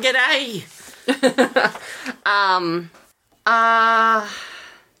get him, G'day!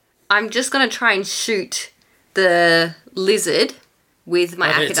 I'm just going to try and shoot the lizard with my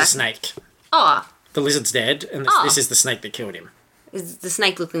It's a akadaka. snake. Oh, The lizard's dead, and this is the snake that killed him. is the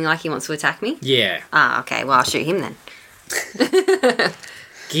snake looking like he wants to attack me? Yeah. Okay, well, I'll shoot him then.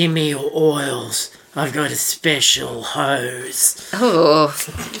 Give me your oils. I've got a special hose. Oh,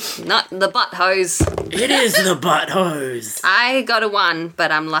 not the butt hose. It is the butt hose. I got a 1, but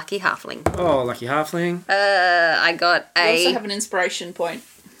I'm lucky halfling. Oh, lucky halfling. I got You also a... have an inspiration point.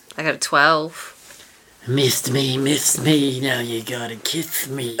 I got a 12. Missed me, now you gotta kiss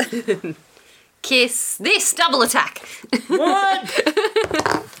me. Kiss this, double attack. What?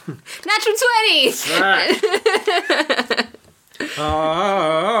 Natural 20!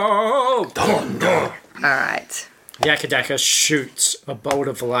 Oh, thunder. Alright. Yakadaka shoots a bolt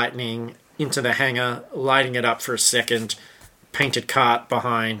of lightning into the hangar, lighting it up for a second. Painted cart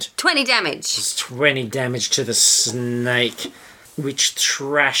behind. 20 damage. Does 20 damage to the snake, which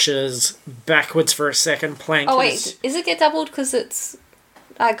trashes backwards for a second. Plank. Oh, wait. Is it get doubled because it's...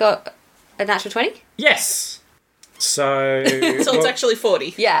 I got a natural 20? Yes. So... So it's actually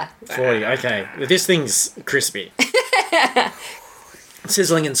 40. Yeah. 40, okay. This thing's crispy.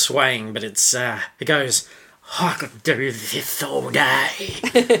 Sizzling and swaying, but it's, it goes, I could do this all day.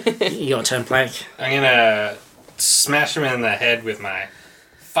 Your turn, Plank. I'm gonna smash him in the head with my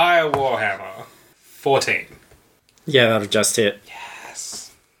fire warhammer. 14. Yeah, that'll just hit.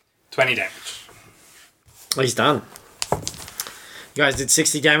 Yes. 20 damage. He's done. You guys did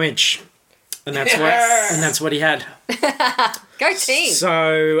 60 damage. And that's what he had. Go team.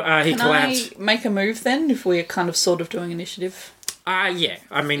 So he Can collapsed. I make a move then, if we're kind of sort of doing initiative? Yeah.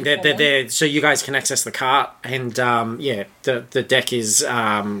 I mean, they're there, so you guys can access the cart, and the deck is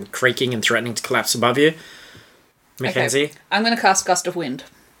creaking and threatening to collapse above you. Mackenzie. Okay. I'm going to cast Gust of Wind.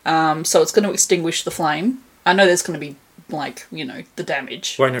 So it's going to extinguish the flame. I know there's going to be, the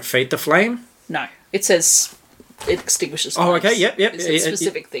damage. Won't it feed the flame? No. It says it extinguishes Oh, okay, flames. yep. It's a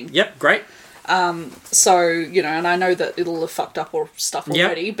specific thing. Yep, great. So, and I know that it'll have fucked up or stuff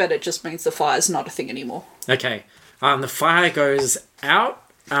already, but it just means the fire's not a thing anymore. Okay. The fire goes out.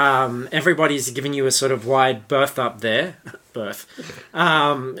 Everybody's giving you a sort of wide berth up there.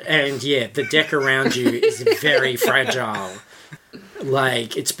 And yeah, the deck around you is very fragile.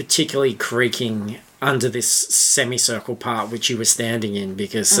 Like, it's particularly creaking under this semicircle part which you were standing in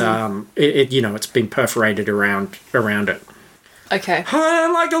because it's been perforated around it. Okay. I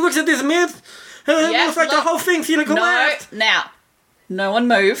don't like the looks of this myth. It looks like the whole thing's gonna collapse. No one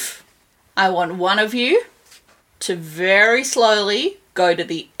move. I want one of you to very slowly go to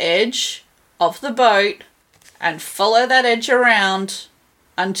the edge of the boat and follow that edge around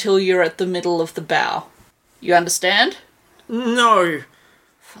until you're at the middle of the bow. You understand? No.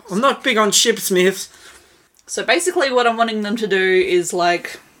 I'm not big on ships, myths. So basically what I'm wanting them to do is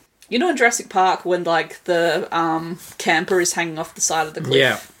in Jurassic Park when the camper is hanging off the side of the cliff.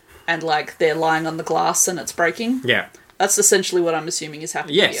 Yeah. And they're lying on the glass and it's breaking. Yeah. That's essentially what I'm assuming is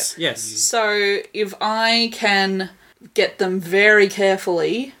happening Yes, here. yes. So if I can get them very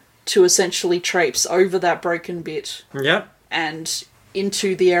carefully to essentially traipse over that broken bit Yep, and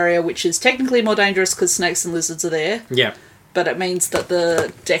into the area which is technically more dangerous because snakes and lizards are there, yep. but it means that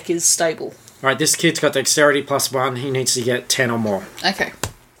the deck is stable. Alright, this kid's got dexterity +1. He needs to get 10 or more. Okay.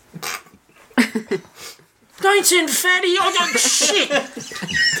 Don't send Fatty on that shit!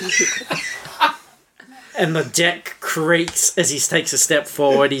 And the deck creaks as he takes a step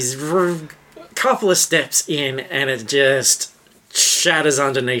forward. He's a couple of steps in, and it just shatters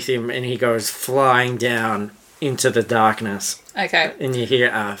underneath him, and he goes flying down into the darkness. Okay. And you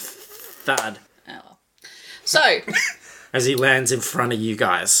hear a thud So, as he lands in front of you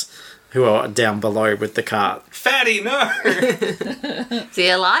guys, who are down below with the cart. Fatty, no! Is he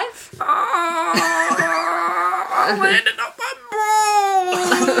alive? I landed on my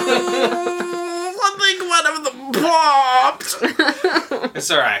balls! I think one of them popped! It's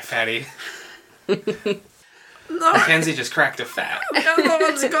alright, Fatty. No, Mackenzie just cracked a fat. the other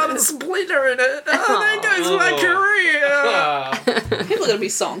one's got a splinter in it. Oh, there goes my career! people are going to be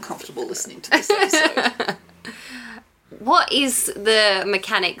so uncomfortable listening to this episode. What is the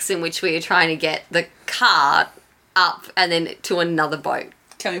mechanics in which we are trying to get the cart up and then to another boat?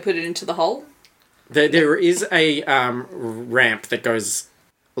 Can we put it into the hole? There is a ramp that goes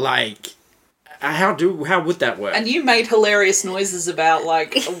like. How would that work? And you made hilarious noises about,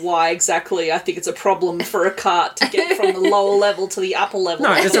 like, why exactly I think it's a problem for a cart to get from the lower level to the upper level.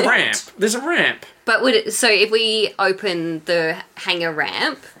 No, there's a ramp. There's a ramp. But would it, so if we open the hangar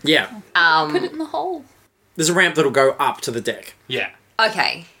ramp, Yeah. Put it in the hole. There's a ramp that'll go up to the deck. Yeah.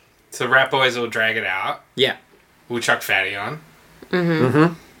 okay. So Rat Boys will drag it out. Yeah. We'll chuck Fatty on.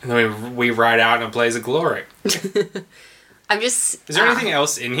 And then we ride out in a blaze of glory. I'm just... Is there anything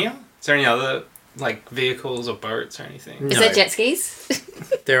else in here? Is there any other, like, vehicles or boats or anything? Is No. there jet skis?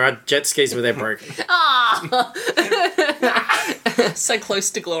 There are jet skis, but they're broken. So close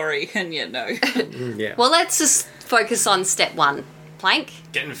to glory, and yet no. Yeah. Well, let's just focus on step one. Plank.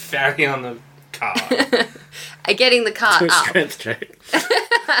 Getting Fatty on the car. Getting the cart Do a up. strength check.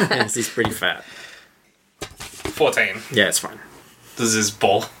 Yes, he's pretty fat. 14. Yeah, it's fine. Does his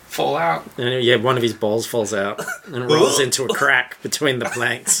ball fall out? And yeah, one of his balls falls out and rolls into a crack between the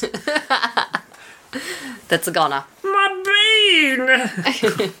planks. That's a goner. My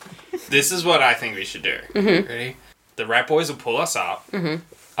bean! This is what I think we should do. Ready? The Rat Boys will pull us up.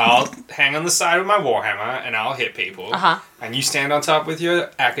 I'll hang on the side with my Warhammer and I'll hit people. And you stand on top with your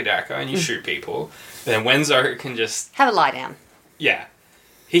Akadaka and you shoot people. Then Wenzo can just... Have a lie down. Yeah.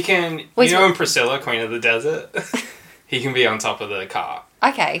 He can... Wait, you know so- in Priscilla, Queen of the Desert? He can be on top of the car.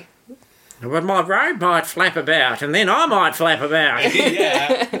 Okay. But my robe might flap about, and then I might flap about.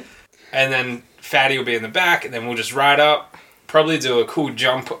 Yeah. And then Fatty will be in the back, and then we'll just ride up. Probably do a cool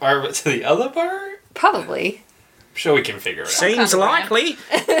jump over to the other boat. Probably. I'm sure we can figure it out. Seems likely.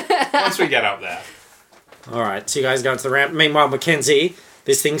 Once we get up there. Alright, so you guys go into the ramp. Meanwhile, Mackenzie,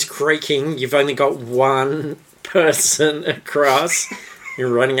 this thing's creaking. You've only got one person across.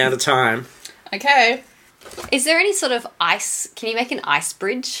 You're running out of time. Okay. Is there any sort of ice... Can you make an ice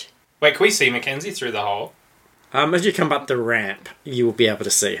bridge? Wait, can we see Mackenzie through the hole? As you come up the ramp, you will be able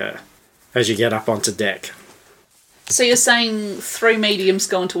to see her as you get up onto deck. So you're saying 3 mediums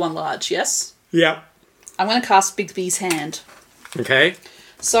go into 1 large, yes? Yep. I'm going to cast Bigby's hand. Okay.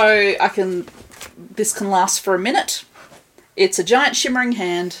 So this can last for a minute. It's a giant shimmering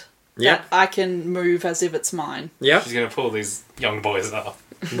hand Yep. that I can move as if it's mine. Yep. She's going to pull these young boys up.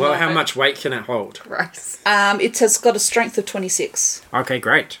 Well, how much weight can it hold? Gross. It has got a strength of 26. Okay,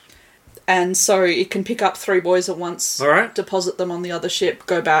 great. And so it can pick up 3 boys at once, Alright. deposit them on the other ship,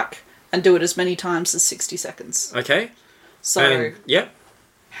 go back, and do it as many times as 60 seconds. Okay. So Yep.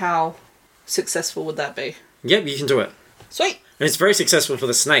 how successful would that be? Yep, you can do it. Sweet! And it's very successful for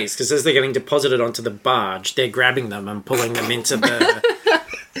the snakes, because as they're getting deposited onto the barge, they're grabbing them and pulling them into the...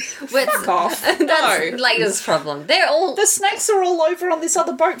 Fuck off. That's No. Layla's problem. They're all... The snakes are all over on this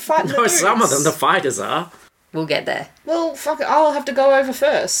other boat fighting the No, dudes. some of them, the fighters are. We'll get there. Well, fuck it, I'll have to go over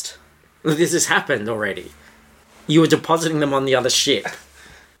first. This has happened already. You were depositing them on the other ship.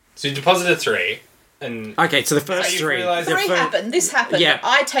 So you deposited 3, and Okay, so the first you 3. realise the Three fir- happened, this happened. Yeah.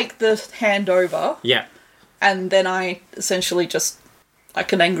 I take the hand over, Yeah. and then I essentially just,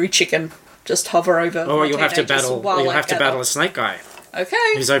 like an angry chicken, just hover over. Or my you'll have to teenagers battle. while You'll I have to gather. battle a snake guy Okay.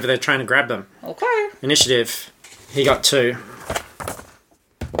 who's over there trying to grab them. Okay. Initiative. He got 2.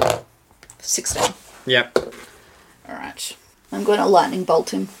 16. Yep. Alright. I'm going to lightning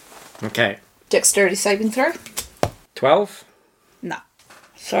bolt him. Okay. Dexterity saving throw? 12. No.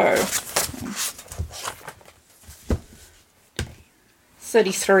 So.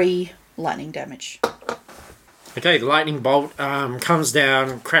 33 lightning damage. Okay, the lightning bolt comes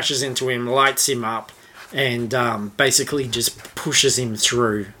down, crashes into him, lights him up, and basically just pushes him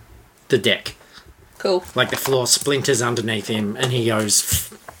through the deck. Cool. Like the floor splinters underneath him, and he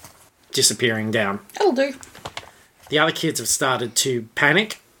goes disappearing down. That'll do. The other kids have started to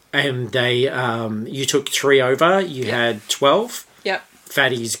panic, and they you took 3 over. You had 12. Yep.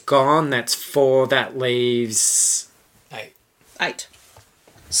 Fatty's gone. That's 4. That leaves 8.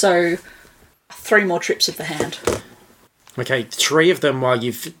 So, 3 more trips of the hand. Okay, 3 of them, while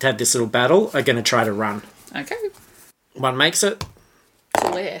you've had this little battle, are going to try to run. Okay. One makes it. To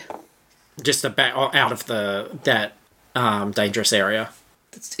where? Just out of that dangerous area.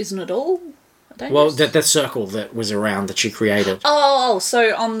 Isn't it all dangerous? Well, the circle that was around that you created. Oh,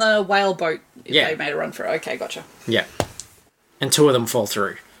 so on the whale boat, Yeah. they made a run for it. Okay, gotcha. Yeah. And 2 of them fall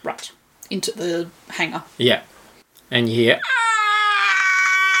through. Right. Into the hangar. Yeah. And you hear... "Ah,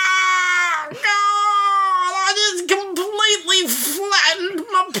 God, I just completely flattened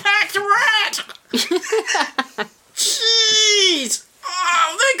my packed rat! Jeez!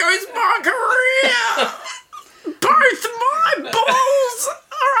 Oh, there goes my career! Both my balls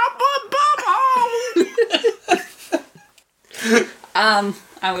are up my bumhole!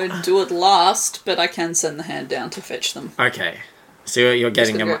 I would do it last, but I can send the hand down to fetch them. Okay. So you're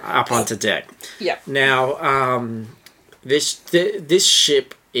getting them gonna go- up onto deck. Yep. Now, this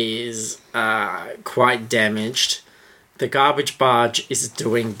ship is quite damaged. The garbage barge is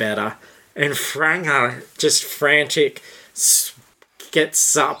doing better, and Franger, just frantic,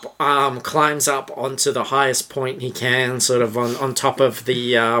 gets up, climbs up onto the highest point he can, sort of on top of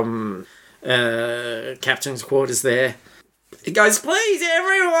the captain's quarters there. He goes, "Please,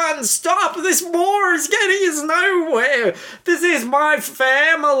 everyone, stop! This war is getting us nowhere. This is my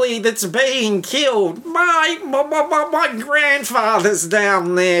family that's being killed. My grandfather's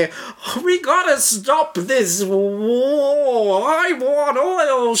down there. We gotta stop this war. I want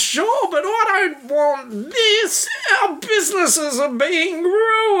oil, sure, but I don't want this. Our businesses are being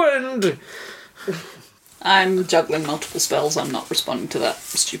ruined." I'm juggling multiple spells. I'm not responding to that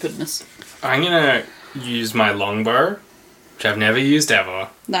stupidness. I'm gonna use my longbow, which I've never used ever.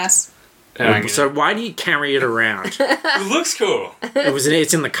 Nice. And I'm So why do you carry it around? it looks cool.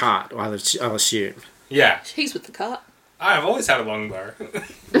 It's in the cart, I'll assume. Yeah, He's with the cart. I've always had a longbow.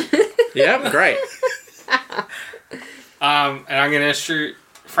 Yeah, great. And I'm gonna shoot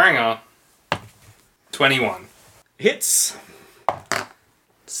Franger. 21. Hits.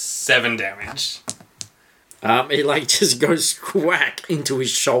 7 damage. It just goes whack into his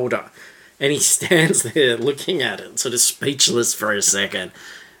shoulder, and he stands there looking at it, sort of speechless for a second,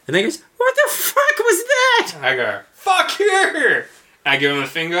 and then goes, "What the fuck was that?" I go, "Fuck you!" I give him a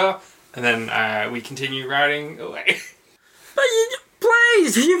finger, and then we continue riding away. But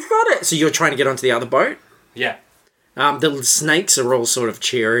please, you've got it. So you're trying to get onto the other boat. Yeah. The snakes are all sort of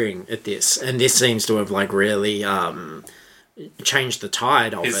cheering at this, and this seems to have really changed the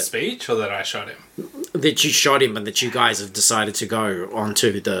tide of His it. speech, or that I shot him? That you shot him, and that you guys have decided to go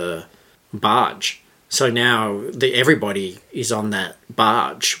onto the barge. So now everybody is on that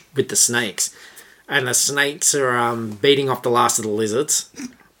barge with the snakes, and the snakes are beating off the last of the lizards,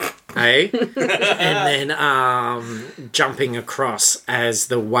 and then jumping across as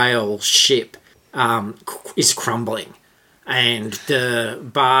the whale ship is crumbling, and the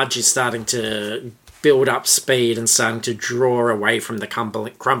barge is starting to build up speed and starting to draw away from the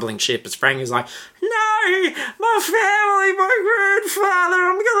crumbling ship as Frank is like, "No, my family, my grandfather,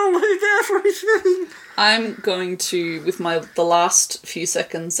 I'm gonna lose everything." I'm going to, with the last few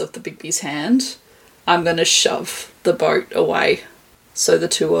seconds of the Bigby's hand, I'm going to shove the boat away so the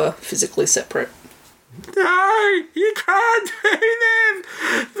two are physically separate. "No, you can't do that.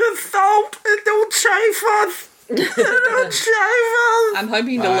 The salt, it'll chafe us. It'll chafe us." I'm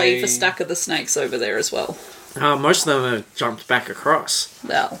hoping to leave a stack of the snakes over there as well. Most of them have jumped back across.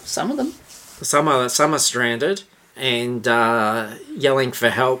 Well, some of them. Some are stranded and yelling for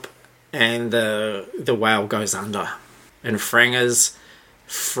help, and the whale goes under. And Franger's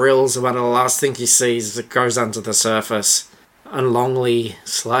frills are one of the last things he sees that goes under the surface. And Longley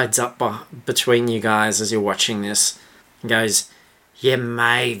slides up between you guys as you're watching this and goes, "You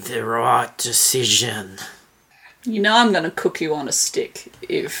made the right decision." You know I'm going to cook you on a stick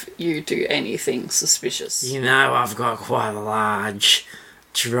if you do anything suspicious. "You know I've got quite a large,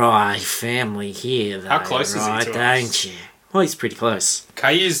 dry family here, though, How close is he right, to us? don't you?" Well, he's pretty close. Can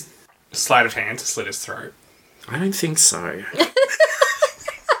I use sleight of hand to slit his throat? I don't think so.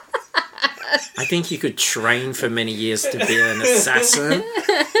 I think you could train for many years to be an assassin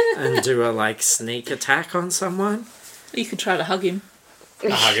and do a sneak attack on someone. You could try to hug him. I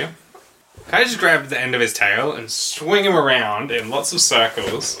hug him. Can I just grab the end of his tail and swing him around in lots of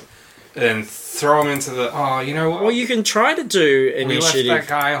circles and then throw him into the... Oh, you know what? Well, you can try to do we initiative. left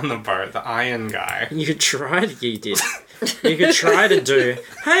that guy on the boat, the iron guy. You could try to... You did. You could try to do...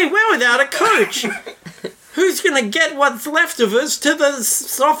 Hey, we're without a coach! Who's going to get what's left of us to the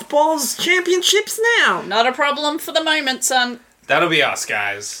softballs championships now? Not a problem for the moment, son. That'll be us,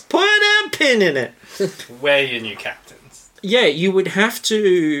 guys. Put a pin in it. We're your new captains. Yeah, you would have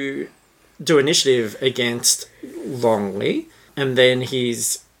to do initiative against Longley, and then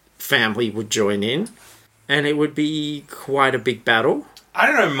his family would join in, and it would be quite a big battle. I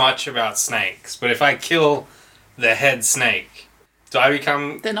don't know much about snakes, but if I kill the head snake, do I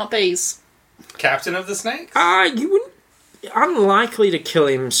become They're not bees. captain of the snakes? You wouldn't... Unlikely to kill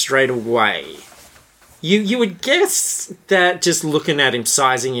him straight away. You would guess that just looking at him,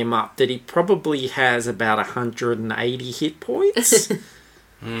 sizing him up, that he probably has about 180 hit points.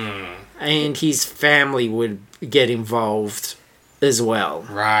 And his family would get involved as well.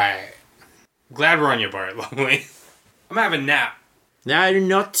 Right. Glad we're on your boat, Longley. I'm having a nap. No,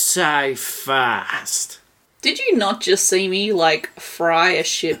 not so fast. Did you not just see me, like, fry a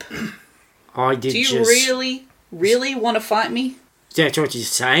ship? I did Do you just... really want to fight me? That's what you're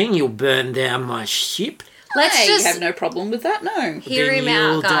saying? You'll burn down my ship? Let's Hey, just you have no problem with that? No. hear Then him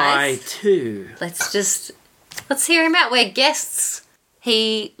you'll out, guys. die too. Let's hear him out. We're guests.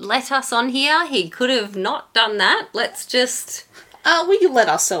 He let us on here. He could have not done that. Let's just... We let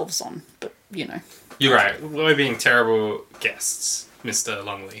ourselves on, but, you know. You're right. We're being terrible guests, Mr.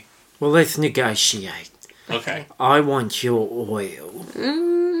 Longley. Well, let's negotiate. Okay. I want your oil.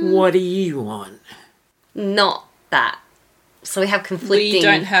 What do you want? Not that. So we have conflicting... We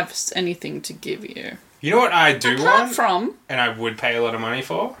don't have anything to give you. You know what I do Apart want, from... and I would pay a lot of money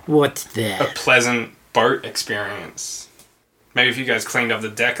for? What's A that? pleasant boat experience. Maybe if you guys cleaned up the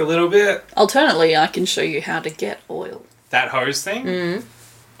deck a little bit. Alternately, I can show you how to get oil. That hose thing.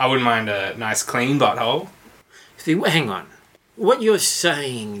 I wouldn't mind a nice clean butthole. See, hang on. What you're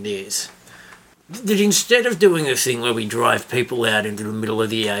saying is that instead of doing a thing where we drive people out into the middle of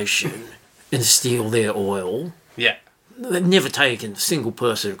the ocean and steal their oil, Yeah. they've never taken a single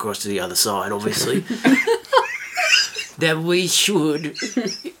person across to the other side, obviously, that we should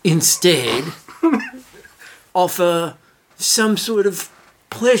instead offer some sort of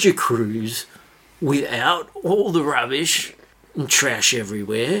pleasure cruise without all the rubbish and trash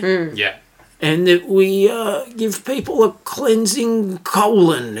everywhere. Yeah. And that we give people a cleansing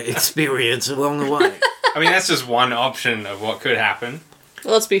colon experience along the way. I mean, that's just one option of what could happen.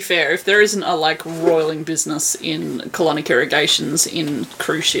 Well, let's be fair. If there isn't a, like, roiling business in colonic irrigations in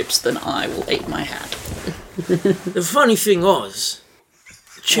cruise ships, then I will eat my hat. The funny thing was,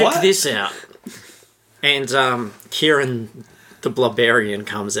 check What? this out. And Kieran the Blobarian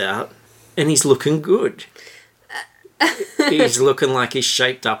comes out, and he's looking good. He's looking like he's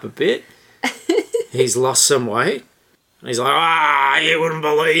shaped up a bit. He's lost some weight. And he's like, you wouldn't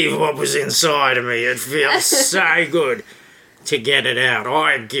believe what was inside of me. It feels so good to get it out.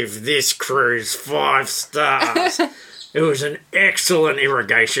 I give this cruise 5 stars. It was an excellent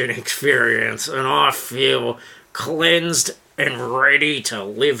irrigation experience, and I feel cleansed and ready to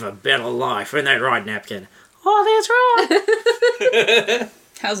live a better life. Isn't that right, Napkin? Oh, that's right.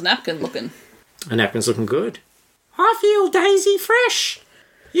 How's Napkin looking? And Napkin's looking good. I feel daisy fresh.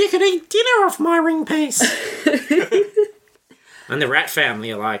 You could eat dinner off my ring piece. And the rat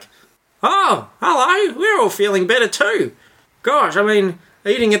family are like, oh, hello, we're all feeling better too. Gosh, I mean,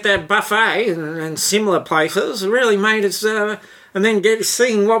 eating at that buffet and similar places really made us, and then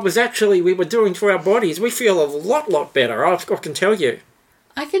seeing what was actually we were doing to our bodies, we feel a lot better, I can tell you.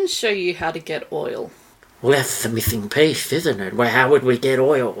 I can show you how to get oil. Well, that's the missing piece, isn't it? Well, how would we get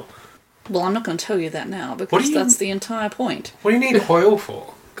oil? Well, I'm not going to tell you that now, What because do you- that's the entire point. What do you need oil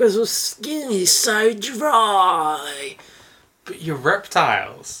for? Because our skin is so dry. But you're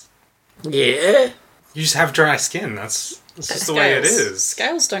reptiles. Yeah? You just have dry skin. That's just the way it is.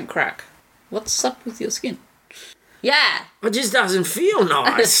 Scales don't crack. What's up with your skin? Yeah. It just doesn't feel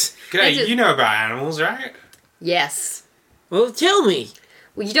nice. G'day, you know about animals, right? Yes. Well, tell me.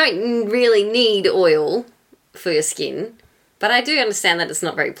 Well, you don't really need oil for your skin, but I do understand that it's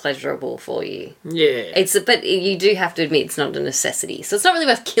not very pleasurable for you. Yeah. But you do have to admit it's not a necessity. So it's not really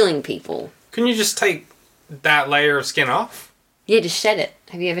worth killing people. Can you just take that layer of skin off? Yeah, just shed it.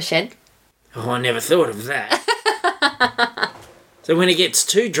 Have you ever shed? Oh, I never thought of that. So when it gets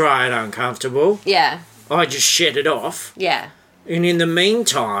too dry and uncomfortable, Yeah. I just shed it off. Yeah. And in the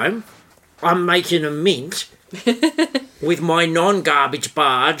meantime, I'm making a mint with my non-garbage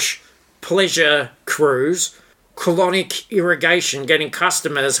barge pleasure cruise colonic irrigation getting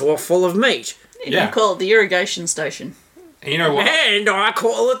customers who are full of meat. You Yeah. can call it the irrigation station. You know what? And I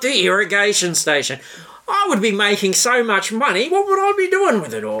call it the irrigation station. I would be making so much money. What would I be doing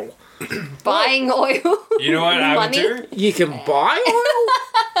with it all? Buying oil. You know what I would Money? do? You can buy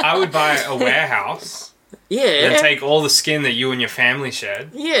oil? I would buy a warehouse and Yeah. take all the skin that you and your family shed,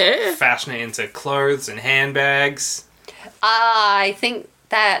 Yeah. fashion it into clothes and handbags. I think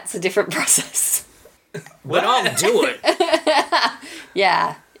that's a different process. But I'll do it.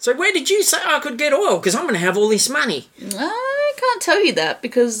 Yeah. So where did you say I could get oil? Because I'm going to have all this money. I can't tell you that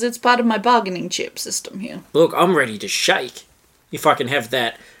because it's part of my bargaining chip system here. Look, I'm ready to shake. If I can have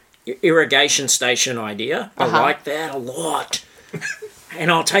that irrigation station idea. I like that a lot.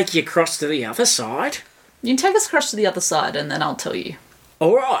 And I'll take you across to the other side. You can take us across to the other side and then I'll tell you.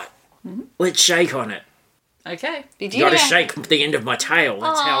 All right. Let's shake on it. Okay. Did You you got to know- shake the end of my tail.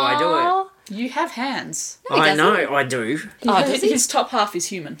 That's how I do Aw. You have hands. he it. I doesn't. know, I do. Oh, does he? His top half is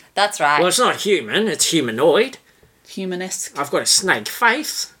human. That's right. Well, it's not human, it's humanoid. Humanesque. I've got a snake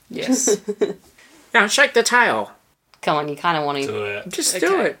face. Yes. Now shake the tail. Come on, you kind of want to. Do it. Just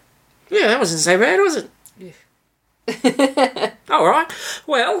do Okay. it. Yeah, that wasn't so bad, was it? All right.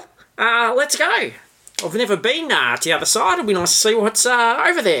 Well, let's go. I've never been to the other side. It'll be nice to see what's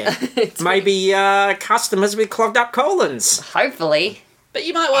over there. Maybe customers with clogged up colons. Hopefully. But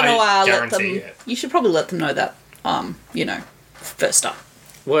you might want to I let them... guarantee it. You should probably let them know that, first up.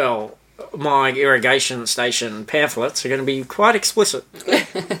 Well, my irrigation station pamphlets are going to be quite explicit.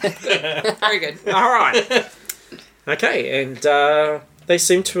 Very good. All right. Okay, and they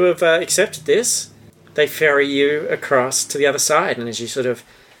seem to have accepted this. They ferry you across to the other side, and as you sort of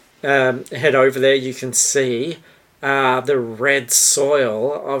head over there, you can see the red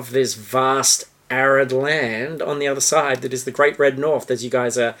soil of this vast arid land on the other side that is the Great Red North, as you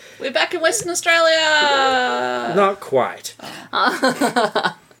guys are We're back in Western Australia! not quite.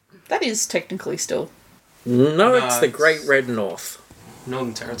 That is technically still. No, it's the it's- Great Red North.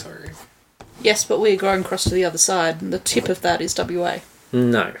 Northern Territory. Yes, but we're going across to the other side, and the tip of that is WA.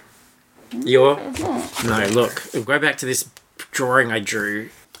 No. You're... No, look. Go back to this drawing I drew.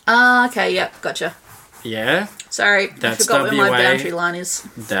 Ah, okay, yep, gotcha. Yeah? Sorry, That's I forgot where my WA. boundary line is.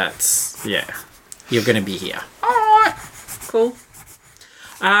 That's... Yeah. You're going to be here. Alright, cool.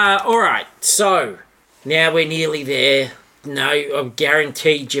 Alright, so... Now we're nearly there. No, I've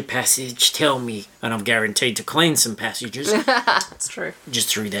guaranteed your passage. Tell me. And I'm guaranteed to clean some passages. That's true. Just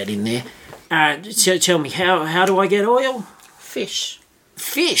threw that in there. So tell me, how do I get oil? Fish.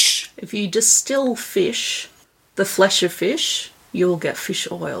 Fish. If you distill fish, the flesh of fish, you'll get fish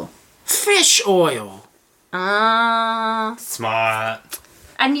oil. Fish oil. Smart.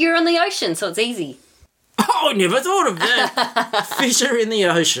 And you're on the ocean, so it's easy. Oh, I never thought of that. Fish are in the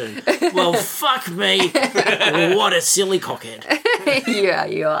ocean. Well, fuck me. What a silly cockhead. Yeah,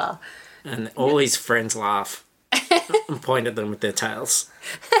 you are. And all his friends laugh and point at them with their tails.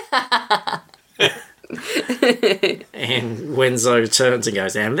 And Wenzo turns and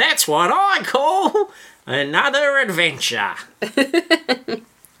goes, and that's what I call another adventure.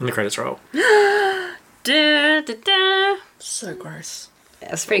 And the credits roll. Da, da, da. So gross.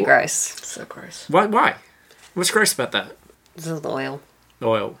 That's pretty gross. So gross. Why? What's gross about that? This is the oil.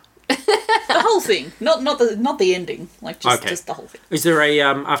 Oil. The whole thing, not the ending, like just, Okay. just the whole thing. Is there a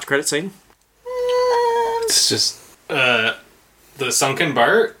after credit scene? It's just the sunken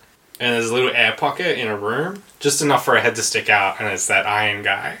boat, and there's a little air pocket in a room, just enough for a head to stick out, and it's that iron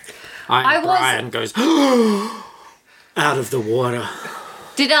guy. Brian goes out of the water.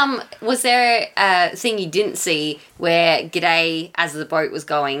 Did was there a thing you didn't see where G'day, as the boat was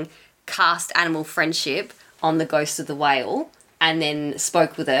going, cast animal friendship on the ghost of the whale and then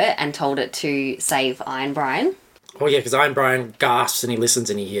spoke with it and told it to save Iron Brian? Oh yeah, because Iron Brian gasps and he listens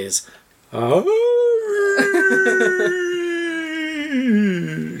and he hears. Oh.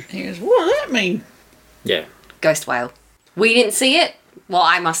 He goes, what does that mean? Yeah. Ghost whale. We didn't see it. Well,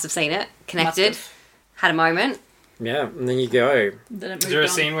 I must have seen it. Connected. Must have. Had a moment. Yeah, and then you go. Then it Is there a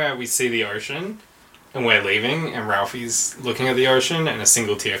moved on. scene where we see the ocean, and we're leaving, and Ralphie's looking at the ocean, and a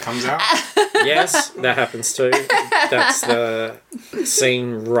single tear comes out? Yes, that happens too. That's the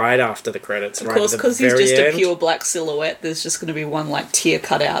scene right after the credits. Of course, because because he's just a pure black silhouette, there's just going to be one, like, tear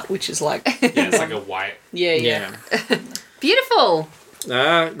cut out, which is like, Yeah, it's like a white. yeah. Yeah. Beautiful.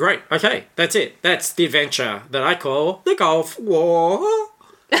 Great. Okay, that's it. That's the adventure that I call the Gulf War.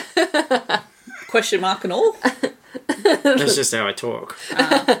 Question mark and all. That's just how I talk.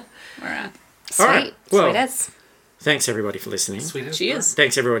 Alright. Sweet. right, well- Sweet as. Thanks everybody for listening. Sweet as Cheers.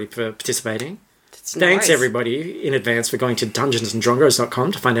 Thanks everybody for participating. Thanks, worries. everybody, in advance for going to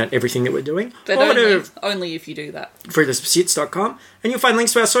dungeonsanddrongos.com to find out everything that we're doing. But Or to only if you do that. fruitlesspursuits.com, and you'll find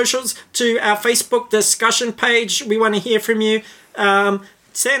links to our socials, to our Facebook discussion page. We want to hear from you.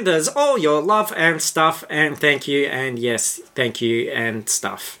 Send us all your love and stuff, and thank you, and yes, thank you, and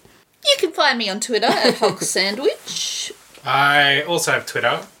stuff. You can find me on Twitter at Hulk Sandwich. I also have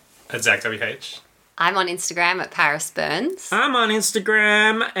Twitter at ZachWH. I'm on Instagram at Paris Burns. I'm on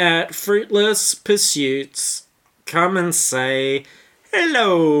Instagram at Fruitless Pursuits. Come and say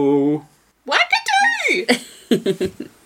hello. Wackadoo!